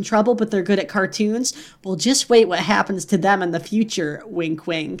kids who get in trouble but they're good at cartoons, well, just wait what happens to them in the future, wink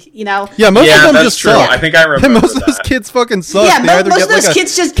wink. Yeah, most of them just true. suck. I think I remember most of those kids fucking suck. Yeah, they most of those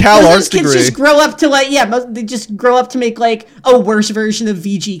kids just grow up to like they just grow up to make like a worse version of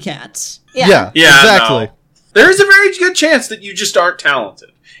VG Cats. Yeah, exactly. No. There is a very good chance that you just aren't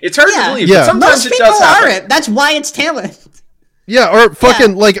talented. It's hard to believe, but sometimes most it does happen. Aren't. That's why it's talent. Yeah, or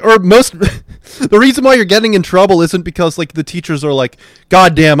fucking or most. The reason why you're getting in trouble isn't because like the teachers are like,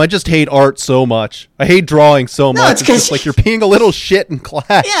 God damn, I just hate art so much. I hate drawing so much. It's just like you're being a little shit in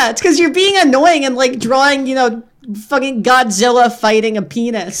class. Yeah, it's because you're being annoying and like drawing, fucking Godzilla fighting a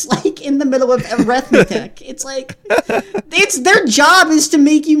penis, like in the middle of arithmetic. It's like, it's their job is to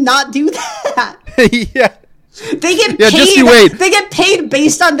make you not do that. Yeah. They get paid. Just you wait. They get paid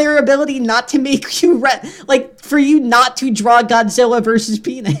based on their ability not to make you for you not to draw Godzilla versus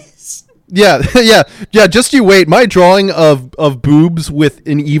penis. Yeah. Just you wait. My drawing of boobs with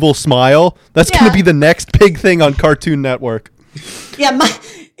an evil smile. That's going to be the next big thing on Cartoon Network. Yeah,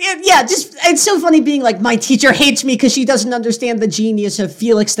 just it's so funny being like, my teacher hates me because she doesn't understand the genius of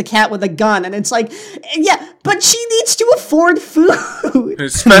Felix the cat with a gun, and it's like, yeah, but she needs to afford food.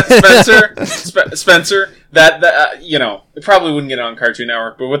 Spencer, that it probably wouldn't get on Cartoon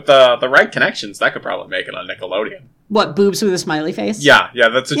Network, but with the right connections, that could probably make it on Nickelodeon. What, boobs with a smiley face? Yeah,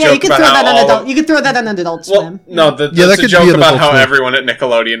 that's a joke. You could throw that on Adult. You could throw that on Adult Swim. No, that's a joke about how everyone at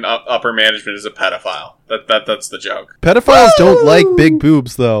Nickelodeon upper management is a pedophile. That's the joke. Pedophiles don't like big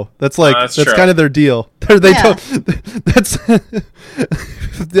boobs, though. That's like that's kind of their deal. They don't. That's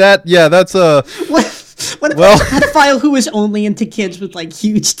that. Yeah, that's a. What about a pedophile who is only into kids with like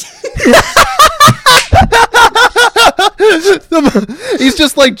huge He's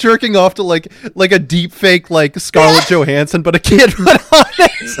just like jerking off to like a deep fake like Scarlett Johansson, but a kid on it.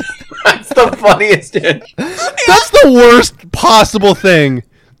 That's the funniest shit. That's the worst possible thing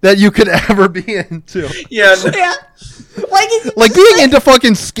that you could ever be into. Yeah. Like being into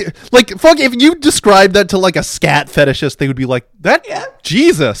fucking if you described that to like a scat fetishist, they would be like, "That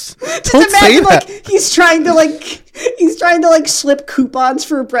Jesus." Just don't imagine say that. like he's trying to slip coupons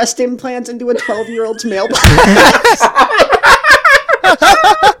for breast implants into a 12-year-old's mailbox.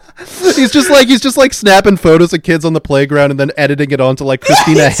 He's just like snapping photos of kids on the playground and then editing it onto like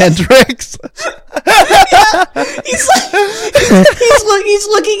Christina Hendricks. He's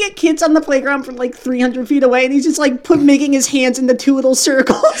looking at kids on the playground from like 300 feet away, and he's just like making his hands into two little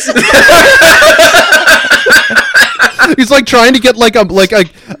circles. He's like trying to get like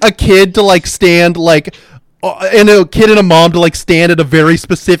a kid to like stand like. And a kid and a mom to like stand at a very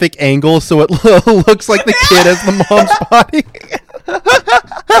specific angle so it looks like the kid has the mom's body.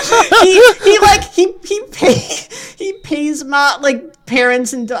 he pays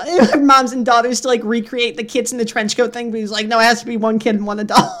parents and moms and daughters to like recreate the kids in the trench coat thing, but he's like, no, it has to be one kid and one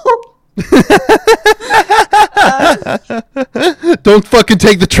adult. Don't fucking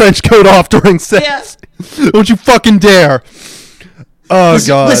take the trench coat off during sex. Yeah. Don't you fucking dare. Oh,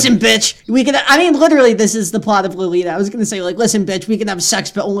 God. Listen, bitch. Literally, this is the plot of Lolita. I was going to say, like, listen, bitch, we can have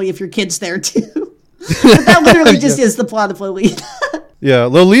sex, but only if your kid's there, too. But that literally just is the plot of Lolita. Yeah,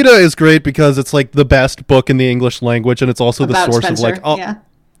 Lolita is great because it's, like, the best book in the English language, and it's also about the source Spencer. of, like...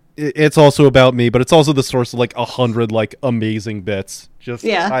 It's also about me, but it's also the source of, like, 100, like, amazing bits.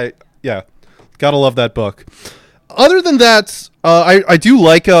 Gotta love that book. Other than that, I do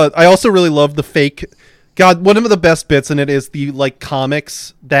like... I also really love the fake... God, one of the best bits in it is the, like,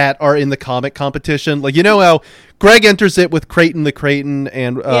 comics that are in the comic competition. Like, you know how Greg enters it with Creighton the Creighton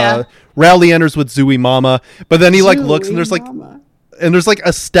and Rowley enters with Zooey Mama, but then he, like, looks and there's, like,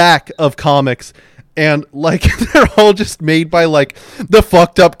 a stack of comics, and, like, they're all just made by, like, the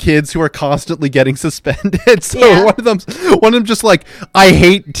fucked up kids who are constantly getting suspended. So one of them just, like, I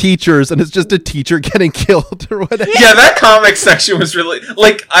hate teachers, and it's just a teacher getting killed or whatever. Yeah, that comic section was really,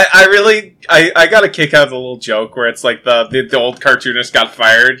 like, I got a kick out of the little joke where it's like the old cartoonist got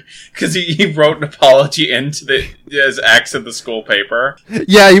fired because he wrote an apology into his ex in the school paper.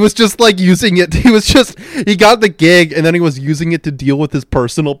 Yeah, he was just, like, using it. He got the gig, and then he was using it to deal with his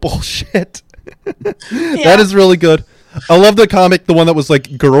personal bullshit. That is really good. I love the comic, the one that was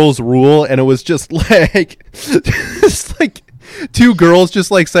like Girls Rule, and it was just like two girls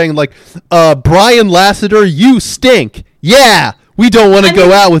just like saying like, Brian Lasseter, you stink. Yeah, we don't want to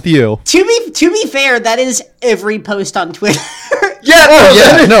go out with you. To be fair, that is every post on Twitter.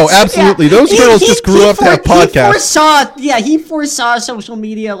 Absolutely. Yeah. Those girls just grew up to have podcasts. He foresaw social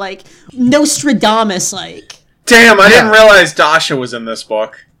media like Nostradamus like. Damn, I didn't realize Dasha was in this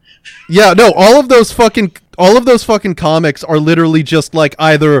book. Yeah, no, all of those fucking comics are literally just like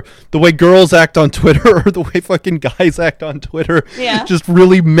either the way girls act on Twitter or the way fucking guys act on Twitter. Yeah. Just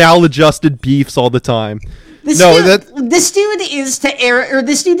really maladjusted beefs all the time. This dude is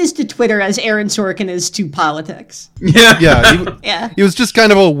to Twitter as Aaron Sorkin is to politics. Yeah. He was just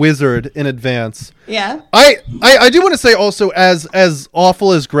kind of a wizard in advance. Yeah. I do want to say also as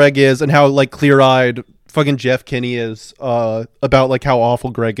awful as Greg is and how like clear-eyed fucking Jeff Kinney is about like how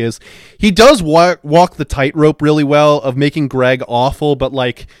awful Greg is. He does walk the tightrope really well of making Greg awful, but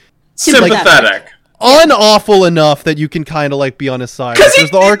like sympathetic, unawful enough that you can kind of like be on his side.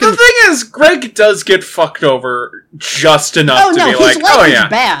 Because the thing is, Greg does get fucked over just enough to be like, oh yeah,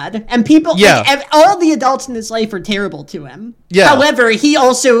 bad, and people, all the adults in his life are terrible to him. Yeah. However, he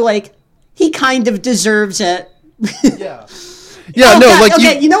also like he kind of deserves it. Yeah. Yeah,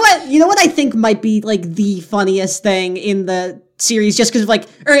 you know what I think might be like the funniest thing in the series, just because of like,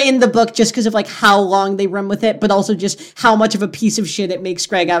 or in the book, just because of like how long they run with it, but also just how much of a piece of shit it makes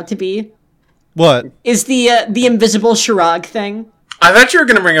Greg out to be. What is the invisible Shirag thing? I thought you were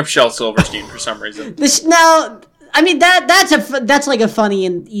going to bring up Shel Silverstein for some reason. That's like a funny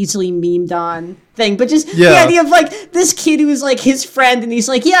and easily memed on thing, but just the idea of like this kid who's like his friend, and he's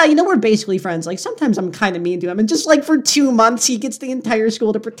like, yeah, we're basically friends. Like sometimes I'm kind of mean to him, and just like for 2 months he gets the entire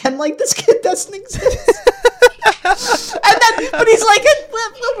school to pretend like this kid doesn't exist. But he's like,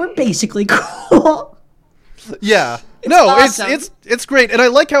 well, we're basically cool. Yeah, awesome. It's great, and I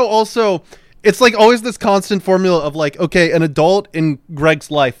like how also it's like always this constant formula of like, okay, an adult in Greg's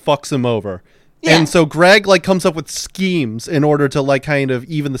life fucks him over. Yeah. And so Greg like comes up with schemes in order to like kind of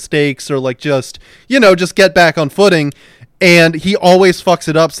even the stakes or like just get back on footing, and he always fucks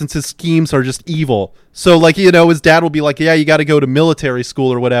it up since his schemes are just evil. So like his dad will be like, yeah, you got to go to military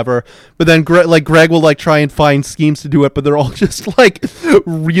school or whatever, but then Greg will like try and find schemes to do it, but they're all just like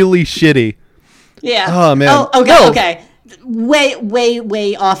really shitty. Yeah. Oh man. Okay.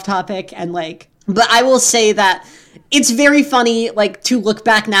 Way off topic, and like, but I will say that it's very funny, like, to look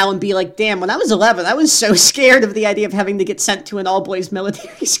back now and be like, damn, when I was 11, I was so scared of the idea of having to get sent to an all-boys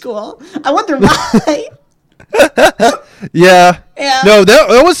military school. I wonder why. Yeah. Yeah. No,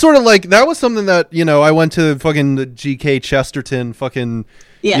 that was sort of like, that was something that, I went to fucking the GK Chesterton fucking,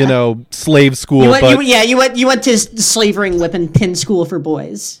 Yeah. slave school. You went to slavering whipping pin school for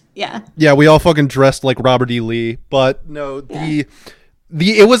boys. Yeah. Yeah, we all fucking dressed like Robert E. Lee. But no,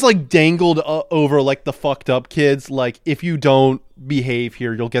 it was like dangled over like the fucked up kids. Like, if you don't behave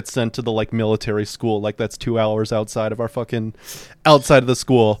here, you'll get sent to the like military school. Like, that's 2 hours outside of the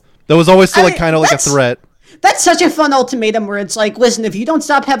school. That was always still like kind of like a threat. That's such a fun ultimatum where it's like, listen, if you don't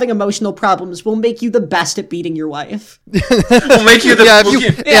stop having emotional problems, we'll make you the best at beating your wife. We'll make you the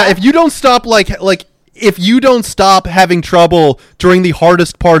if you don't stop if you don't stop having trouble during the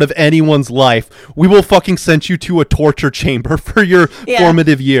hardest part of anyone's life, we will fucking send you to a torture chamber for your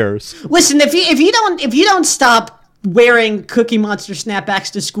formative years. Listen, if you don't stop wearing Cookie Monster snapbacks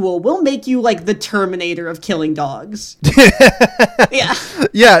to school, we'll make you like the Terminator of killing dogs. Yeah.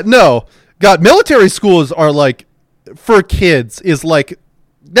 Yeah, no. God, military schools are like, for kids, is like,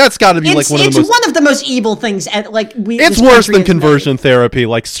 that's got to be like one of the most... It's one of the most evil things. It's worse than conversion therapy,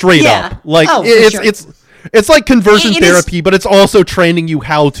 like straight up. Like it's like conversion therapy, but it's also training you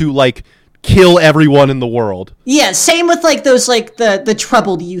how to like kill everyone in the world. Yeah, same with like those like the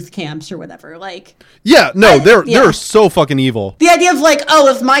troubled youth camps or whatever. Like they're so fucking evil. The idea of like, oh,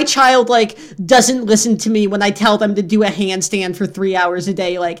 if my child like doesn't listen to me when I tell them to do a handstand for 3 hours a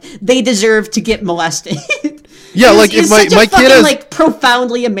day, like they deserve to get molested. Yeah, like if my kid has like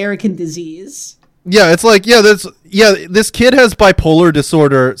profoundly American disease. Yeah, it's like this kid has bipolar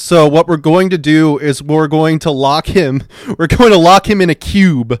disorder. So what we're going to do is we're going to lock him in a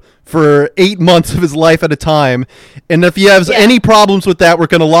cube for 8 months of his life at a time. And if he has any problems with that, we're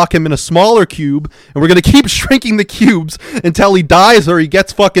going to lock him in a smaller cube, and we're going to keep shrinking the cubes until he dies or he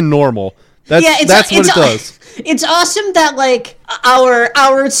gets fucking normal. That's what it does. It's awesome that like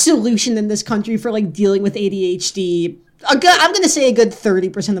our solution in this country for like dealing with ADHD, I'm going to say a good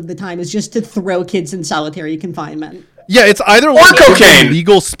 30% of the time, is just to throw kids in solitary confinement. Yeah, it's either like cocaine,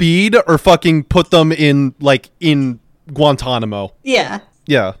 legal speed, or fucking put them in Guantanamo. Yeah.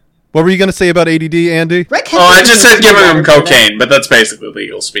 Yeah. What were you going to say about ADD, Andy? I just said giving him cocaine, but that's basically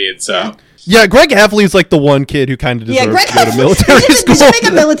legal speed, so... Yeah, Greg Heffley's like the one kid who kind of deserves to go to military school. We should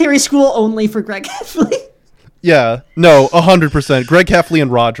make a military school only for Greg Heffley. Yeah, no, 100%. Greg Heffley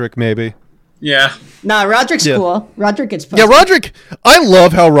and Roderick, maybe. Yeah. Nah, Roderick's cool. Roderick gets pussy. Yeah, Roderick, I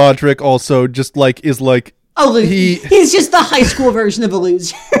love how Roderick also just like is like... Oh, he's just the high school version of a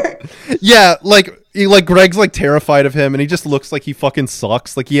loser. Yeah, like Greg's like terrified of him, and he just looks like he fucking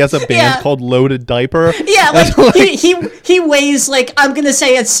sucks. Like he has a band called Loaded Diaper. Yeah, like he weighs like, I'm gonna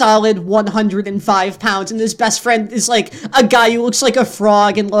say a solid 105 pounds, and his best friend is like a guy who looks like a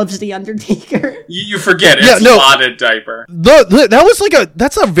frog and loves The Undertaker. You forget it's Loaded Diaper.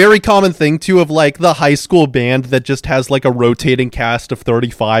 That's a very common thing too, of like the high school band that just has like a rotating cast of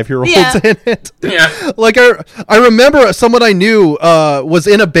 35-year-olds in it. Yeah. Like I remember someone I knew was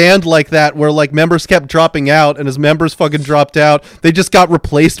in a band like that where like members kept dropping out, and as members fucking dropped out, they just got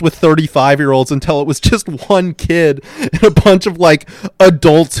replaced with 35-year-olds until it was just one kid and a bunch of like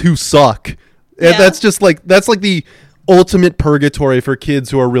adults who suck. Yeah. And that's like the ultimate purgatory for kids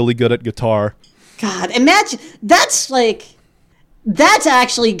who are really good at guitar. God, imagine that's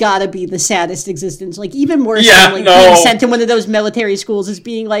actually gotta be the saddest existence. Like, even worse than being sent to one of those military schools is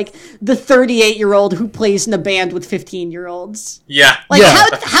being like the 38-year-old who plays in a band with 15-year-olds. Yeah. Like,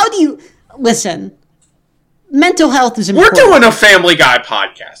 how do you listen? Mental health is important. We're doing a Family Guy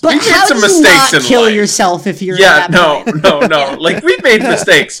podcast. But we made how some do you mistakes not in kill life. yourself if you're No. Like, we've made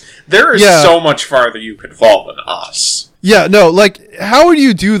mistakes. There is so much farther you could fall than us. Yeah, no, like, how do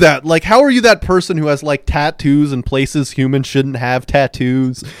you do that? Like, how are you that person who has, like, tattoos in places humans shouldn't have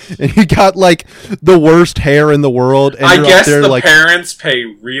tattoos? And you got, like, the worst hair in the world. And I guess there, the like, parents pay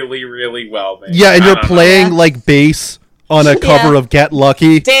really, really well. Maybe. Yeah, and you're playing, like, bass on a cover of Get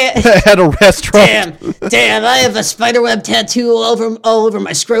Lucky at a restaurant. Damn, I have a spiderweb tattoo all over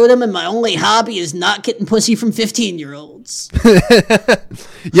my scrotum, and my only hobby is not getting pussy from 15-year-olds.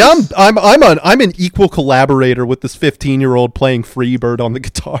 Yeah, I'm an equal collaborator with this 15-year-old playing Freebird on the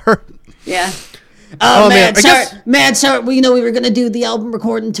guitar. Yeah. Oh man, sorry. We were gonna do the album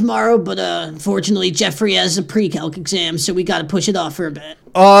recording tomorrow, but unfortunately Jeffrey has a pre-calc exam, so we gotta push it off for a bit.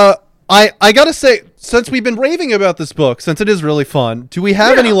 I gotta say, since we've been raving about this book, since it is really fun, do we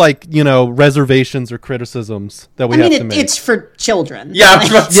have any, like, reservations or criticisms that we have to make? It's for children. Yeah,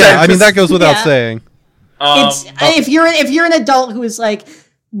 I mean, that goes without saying. If you're an adult who is like,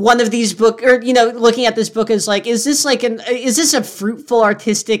 one of these book, or looking at this book as like, is this a fruitful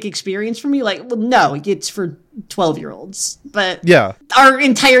artistic experience for me? Like, well, no, it's for 12-year-olds, but Yeah. our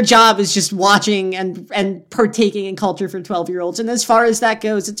entire job is just watching and partaking in culture for 12-year-olds, and as far as that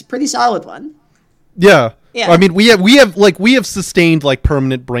goes, it's a pretty solid one. Yeah. Yeah. I mean, we have sustained like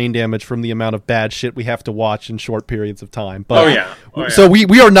permanent brain damage from the amount of bad shit we have to watch in short periods of time. But Oh, yeah. So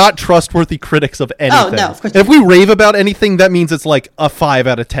we are not trustworthy critics of anything. no, of course If we rave about anything, that means it's like a 5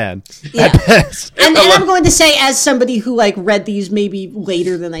 out of 10 Yeah. at best. And I'm going to say, as somebody who like read these maybe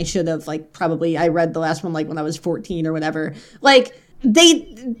later than I should have, like probably I read the last one like when I was 14 or whatever, like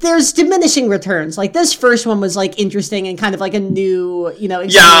there's diminishing returns. Like this first one was like interesting and kind of like a new,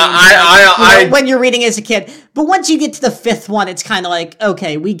 experience, when you're reading as a kid. But once you get to the 5th one, it's kind of like,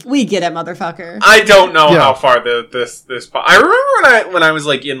 okay, we get it, motherfucker. I don't know Yeah. how far this. I remember when I was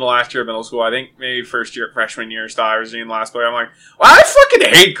like in the last year of middle school. I think maybe freshman year style. I was reading the last book. I'm like, well, I fucking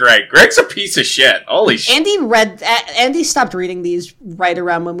hate Greg. Greg's a piece of shit. Holy shit. Andy stopped reading these right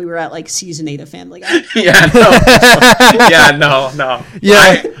around when we were at like season 8 of Family Guy. No. Yeah,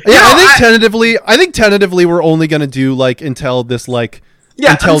 I I think tentatively we're only gonna do like until this like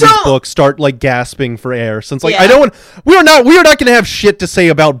until these books start like gasping for air. Since like Yeah. we are not gonna have shit to say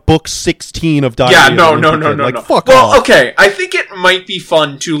about book 16 of Diary. Yeah, of a no. Wimpy Kid. Like, fuck Well, off. okay. I think it might be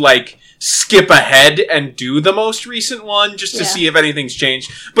fun to like skip ahead and do the most recent one just to Yeah. see if anything's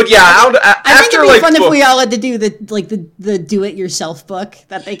changed. But yeah, I think it'd be fun if book- we all had to do the do-it-yourself book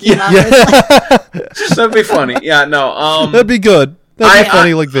that they came out with. that'd be funny. Yeah, no. That'd be good. That'd be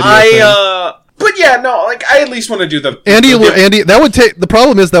funny, like video. thing. But yeah, no, like I at least want to do the Andy, that would take. The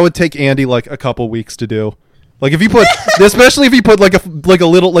problem is that would take Andy like a couple weeks to do. Like if you put, especially if you put like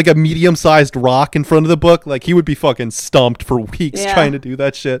a medium-sized rock in front of the book, like he would be fucking stumped for weeks Yeah. trying to do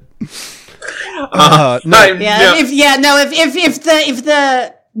that shit. No. If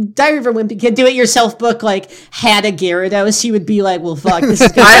the Diary of a Wimpy Kid do-it-yourself book like had a Gyarados, he would be like, well, fuck, this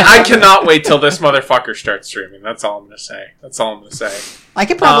is. I cannot wait till this motherfucker starts streaming. That's all I'm gonna say. I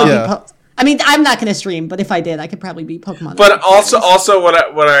could probably. Yeah. I mean, I'm not going to stream, but if I did, I could probably beat Pokemon. But also, what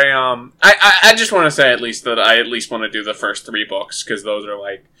I just want to say at least that I at least want to do the first 3 books because those are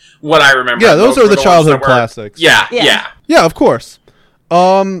like what I remember. Yeah, those are were the ones childhood that were- classics. Yeah. Yeah, of course.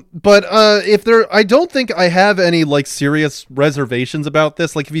 But if there, I don't think I have any like serious reservations about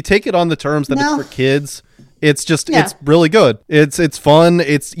this. Like, if you take it on the terms that No. it's for kids, it's just Yeah. it's really good. It's fun.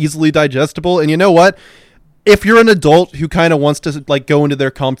 It's easily digestible. And you know what? If you're an adult who kind of wants to like go into their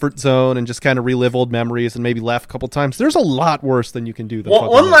comfort zone and just kind of relive old memories and maybe laugh a couple times, there's a lot worse than you can do. Than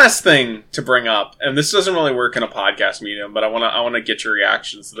One last thing to bring up, and this doesn't really work in a podcast medium, but I want to get your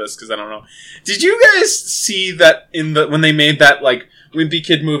reactions to this because I don't know. Did you guys see that when they made that like Wimpy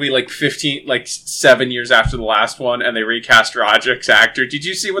Kid movie like 7 years after the last one, and they recast Roderick's actor? Did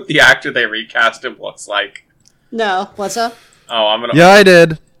you see what the actor they recast him looks like? No, what's up? Oh, I'm gonna. Yeah, I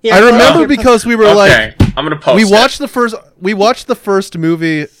did. Here, I remember here, because we were Okay, I'm gonna post. we it. watched the first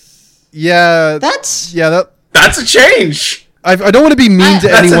movie. Yeah, That's That's a change. I don't want to be mean to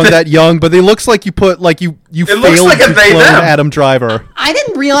That's anyone a- that young, but it looks like you put like you looks failed like a to they, clone them. Adam Driver. I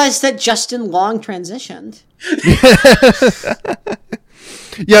didn't realize that Justin Long transitioned.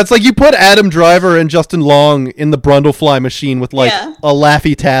 Yeah, it's like you put Adam Driver and Justin Long in the Brundlefly machine with like Yeah. a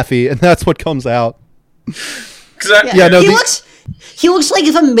Laffy Taffy, and that's what comes out. 'Cause I- Yeah, no, he looks like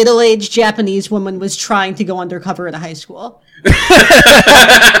if a middle-aged Japanese woman was trying to go undercover at a high school.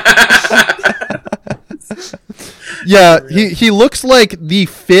 Yeah, he looks like the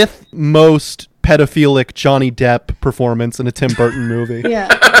 5th most pedophilic Johnny Depp performance in a Tim Burton movie. Yeah.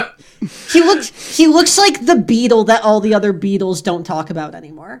 He looks like the Beatle that all the other Beatles don't talk about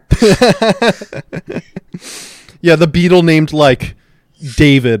anymore. Yeah, the Beatle named like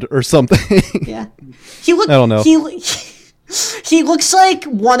David or something. Yeah. I don't know. He looks like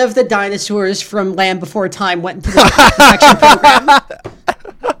one of the dinosaurs from Land Before Time went into the protection program.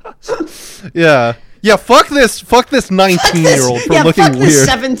 Yeah. Yeah, fuck this 19-year-old for looking fuck this weird.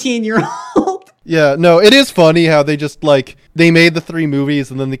 17-year-old. Yeah, no, it is funny how they just like they made the 3 movies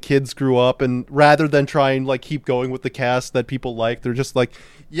and then the kids grew up, and rather than try and like keep going with the cast that people like, they're just like,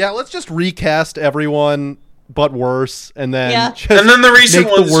 yeah, let's just recast everyone but worse, and then Yeah. just And then the recent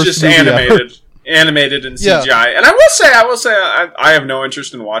make the one's worst just movie ever. animated in Yeah. CGI. And I will say, I have no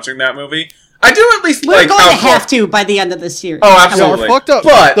interest in watching that movie. I do at least We're like going how to have to by the end of this series. Oh, Yeah, absolutely. we're fucked up.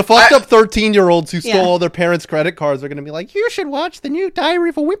 But the fucked up 13-year-olds who stole Yeah. all their parents' credit cards are going to be like, you should watch the new Diary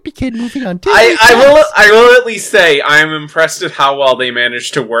of a Wimpy Kid movie on Disney. I will at least say I am impressed at how well they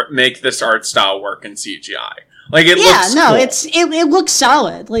managed to make this art style work in CGI. Like it looks cool. it looks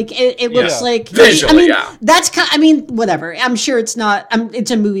solid. Like it looks Yeah. like Visually, I mean, yeah. I mean, whatever. I'm sure it's not.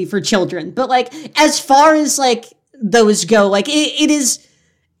 It's a movie for children, but like as far as like those go, like it is.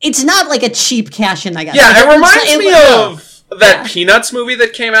 It's not like a cheap cash in, I guess. Yeah, like, it reminds me of that Yeah. Peanuts movie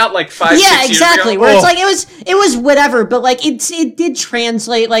that came out like 5-6 Yeah, years exactly. ago. Where it's like it was whatever, but like it did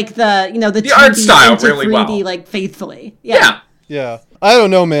translate like the 2D art style into really 3D well. like faithfully. Yeah. Yeah. I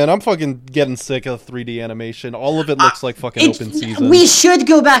don't know, man. I'm fucking getting sick of 3D animation. All of it looks like fucking open season. We should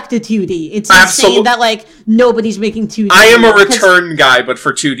go back to 2D. It's Absolute- insane that like nobody's making 2D. I am a anymore, 'cause- return guy, but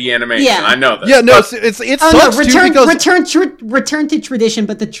for 2D animation. Yeah. I know this. Yeah, no, But- it Oh sucks no! too because Return to tradition,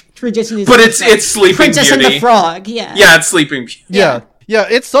 but the tradition is. But it's Sleeping Princess and Beauty. the Frog. Yeah. Yeah, it's Sleeping Beauty. yeah,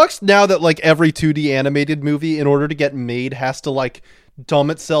 it sucks now that like every 2D animated movie, in order to get made, has to like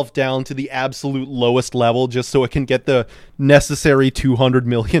dumb itself down to the absolute lowest level just so it can get the necessary $200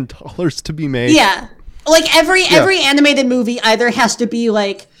 million to be made. Yeah. Like every animated movie either has to be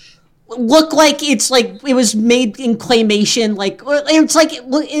like look like it's like it was made in claymation, like it's like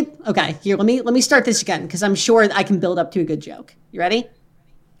okay. Here, let me start this again because I'm sure I can build up to a good joke. You ready?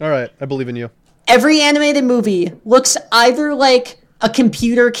 All right, I believe in you. Every animated movie looks either like a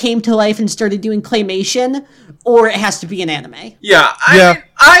computer came to life and started doing claymation, or it has to be an anime. Yeah, Yeah.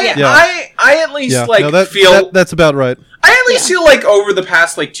 I at least Yeah, like no, feel that's about right. I at least feel like over the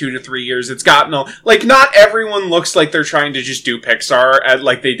past like 2 to 3 years, it's gotten like not everyone looks like they're trying to just do Pixar at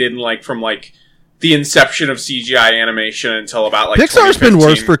like they did like from like the inception of CGI animation until about like Pixar's been 2015.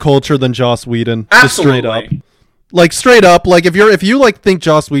 worse for culture than Joss Whedon. Just straight up. Absolutely. Like straight up, like if you like think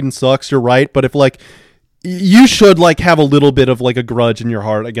Joss Whedon sucks, you're right. But if like you should like have a little bit of like a grudge in your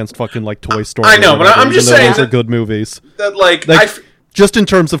heart against fucking like Toy Story. I know, or but whatever, I'm just even though saying those are that- good movies. That like Like just in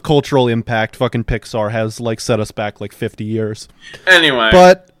terms of cultural impact, fucking Pixar has like set us back like 50 years. anyway.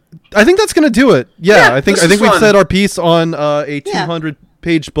 But I think that's gonna do it. Yeah, Yeah, I think this was we've fun. said our piece on a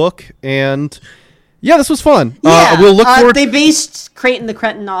 200-page book, and yeah, this was fun. Yeah, We'll look forward. They based Creighton the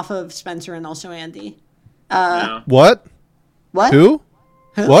Cretin off of Spencer and also Andy. Yeah. What? What? Who?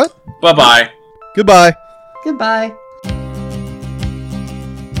 What? Bye bye. Goodbye. Goodbye.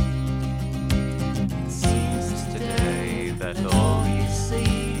 Seems today that all you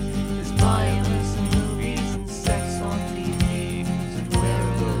see is violence in movies and sex on TV. And where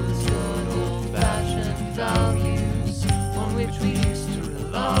are those good old-fashioned values on which we used to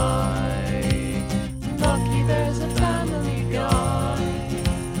rely? Lucky there's a family guy.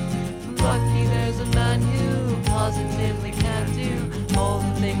 Lucky there's a man who positively can do all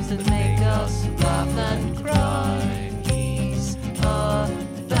the things that make us laugh and cry. He's a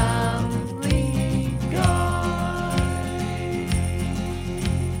family guy.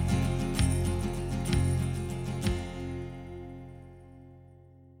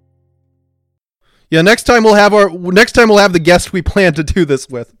 Yeah, next time we'll have the guest we plan to do this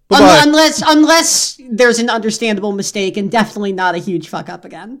with. Bye-bye. Unless there's an understandable mistake and definitely not a huge fuck up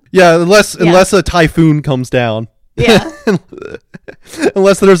again. Yeah, unless a typhoon comes down. Yeah.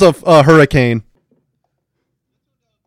 Unless there's a hurricane.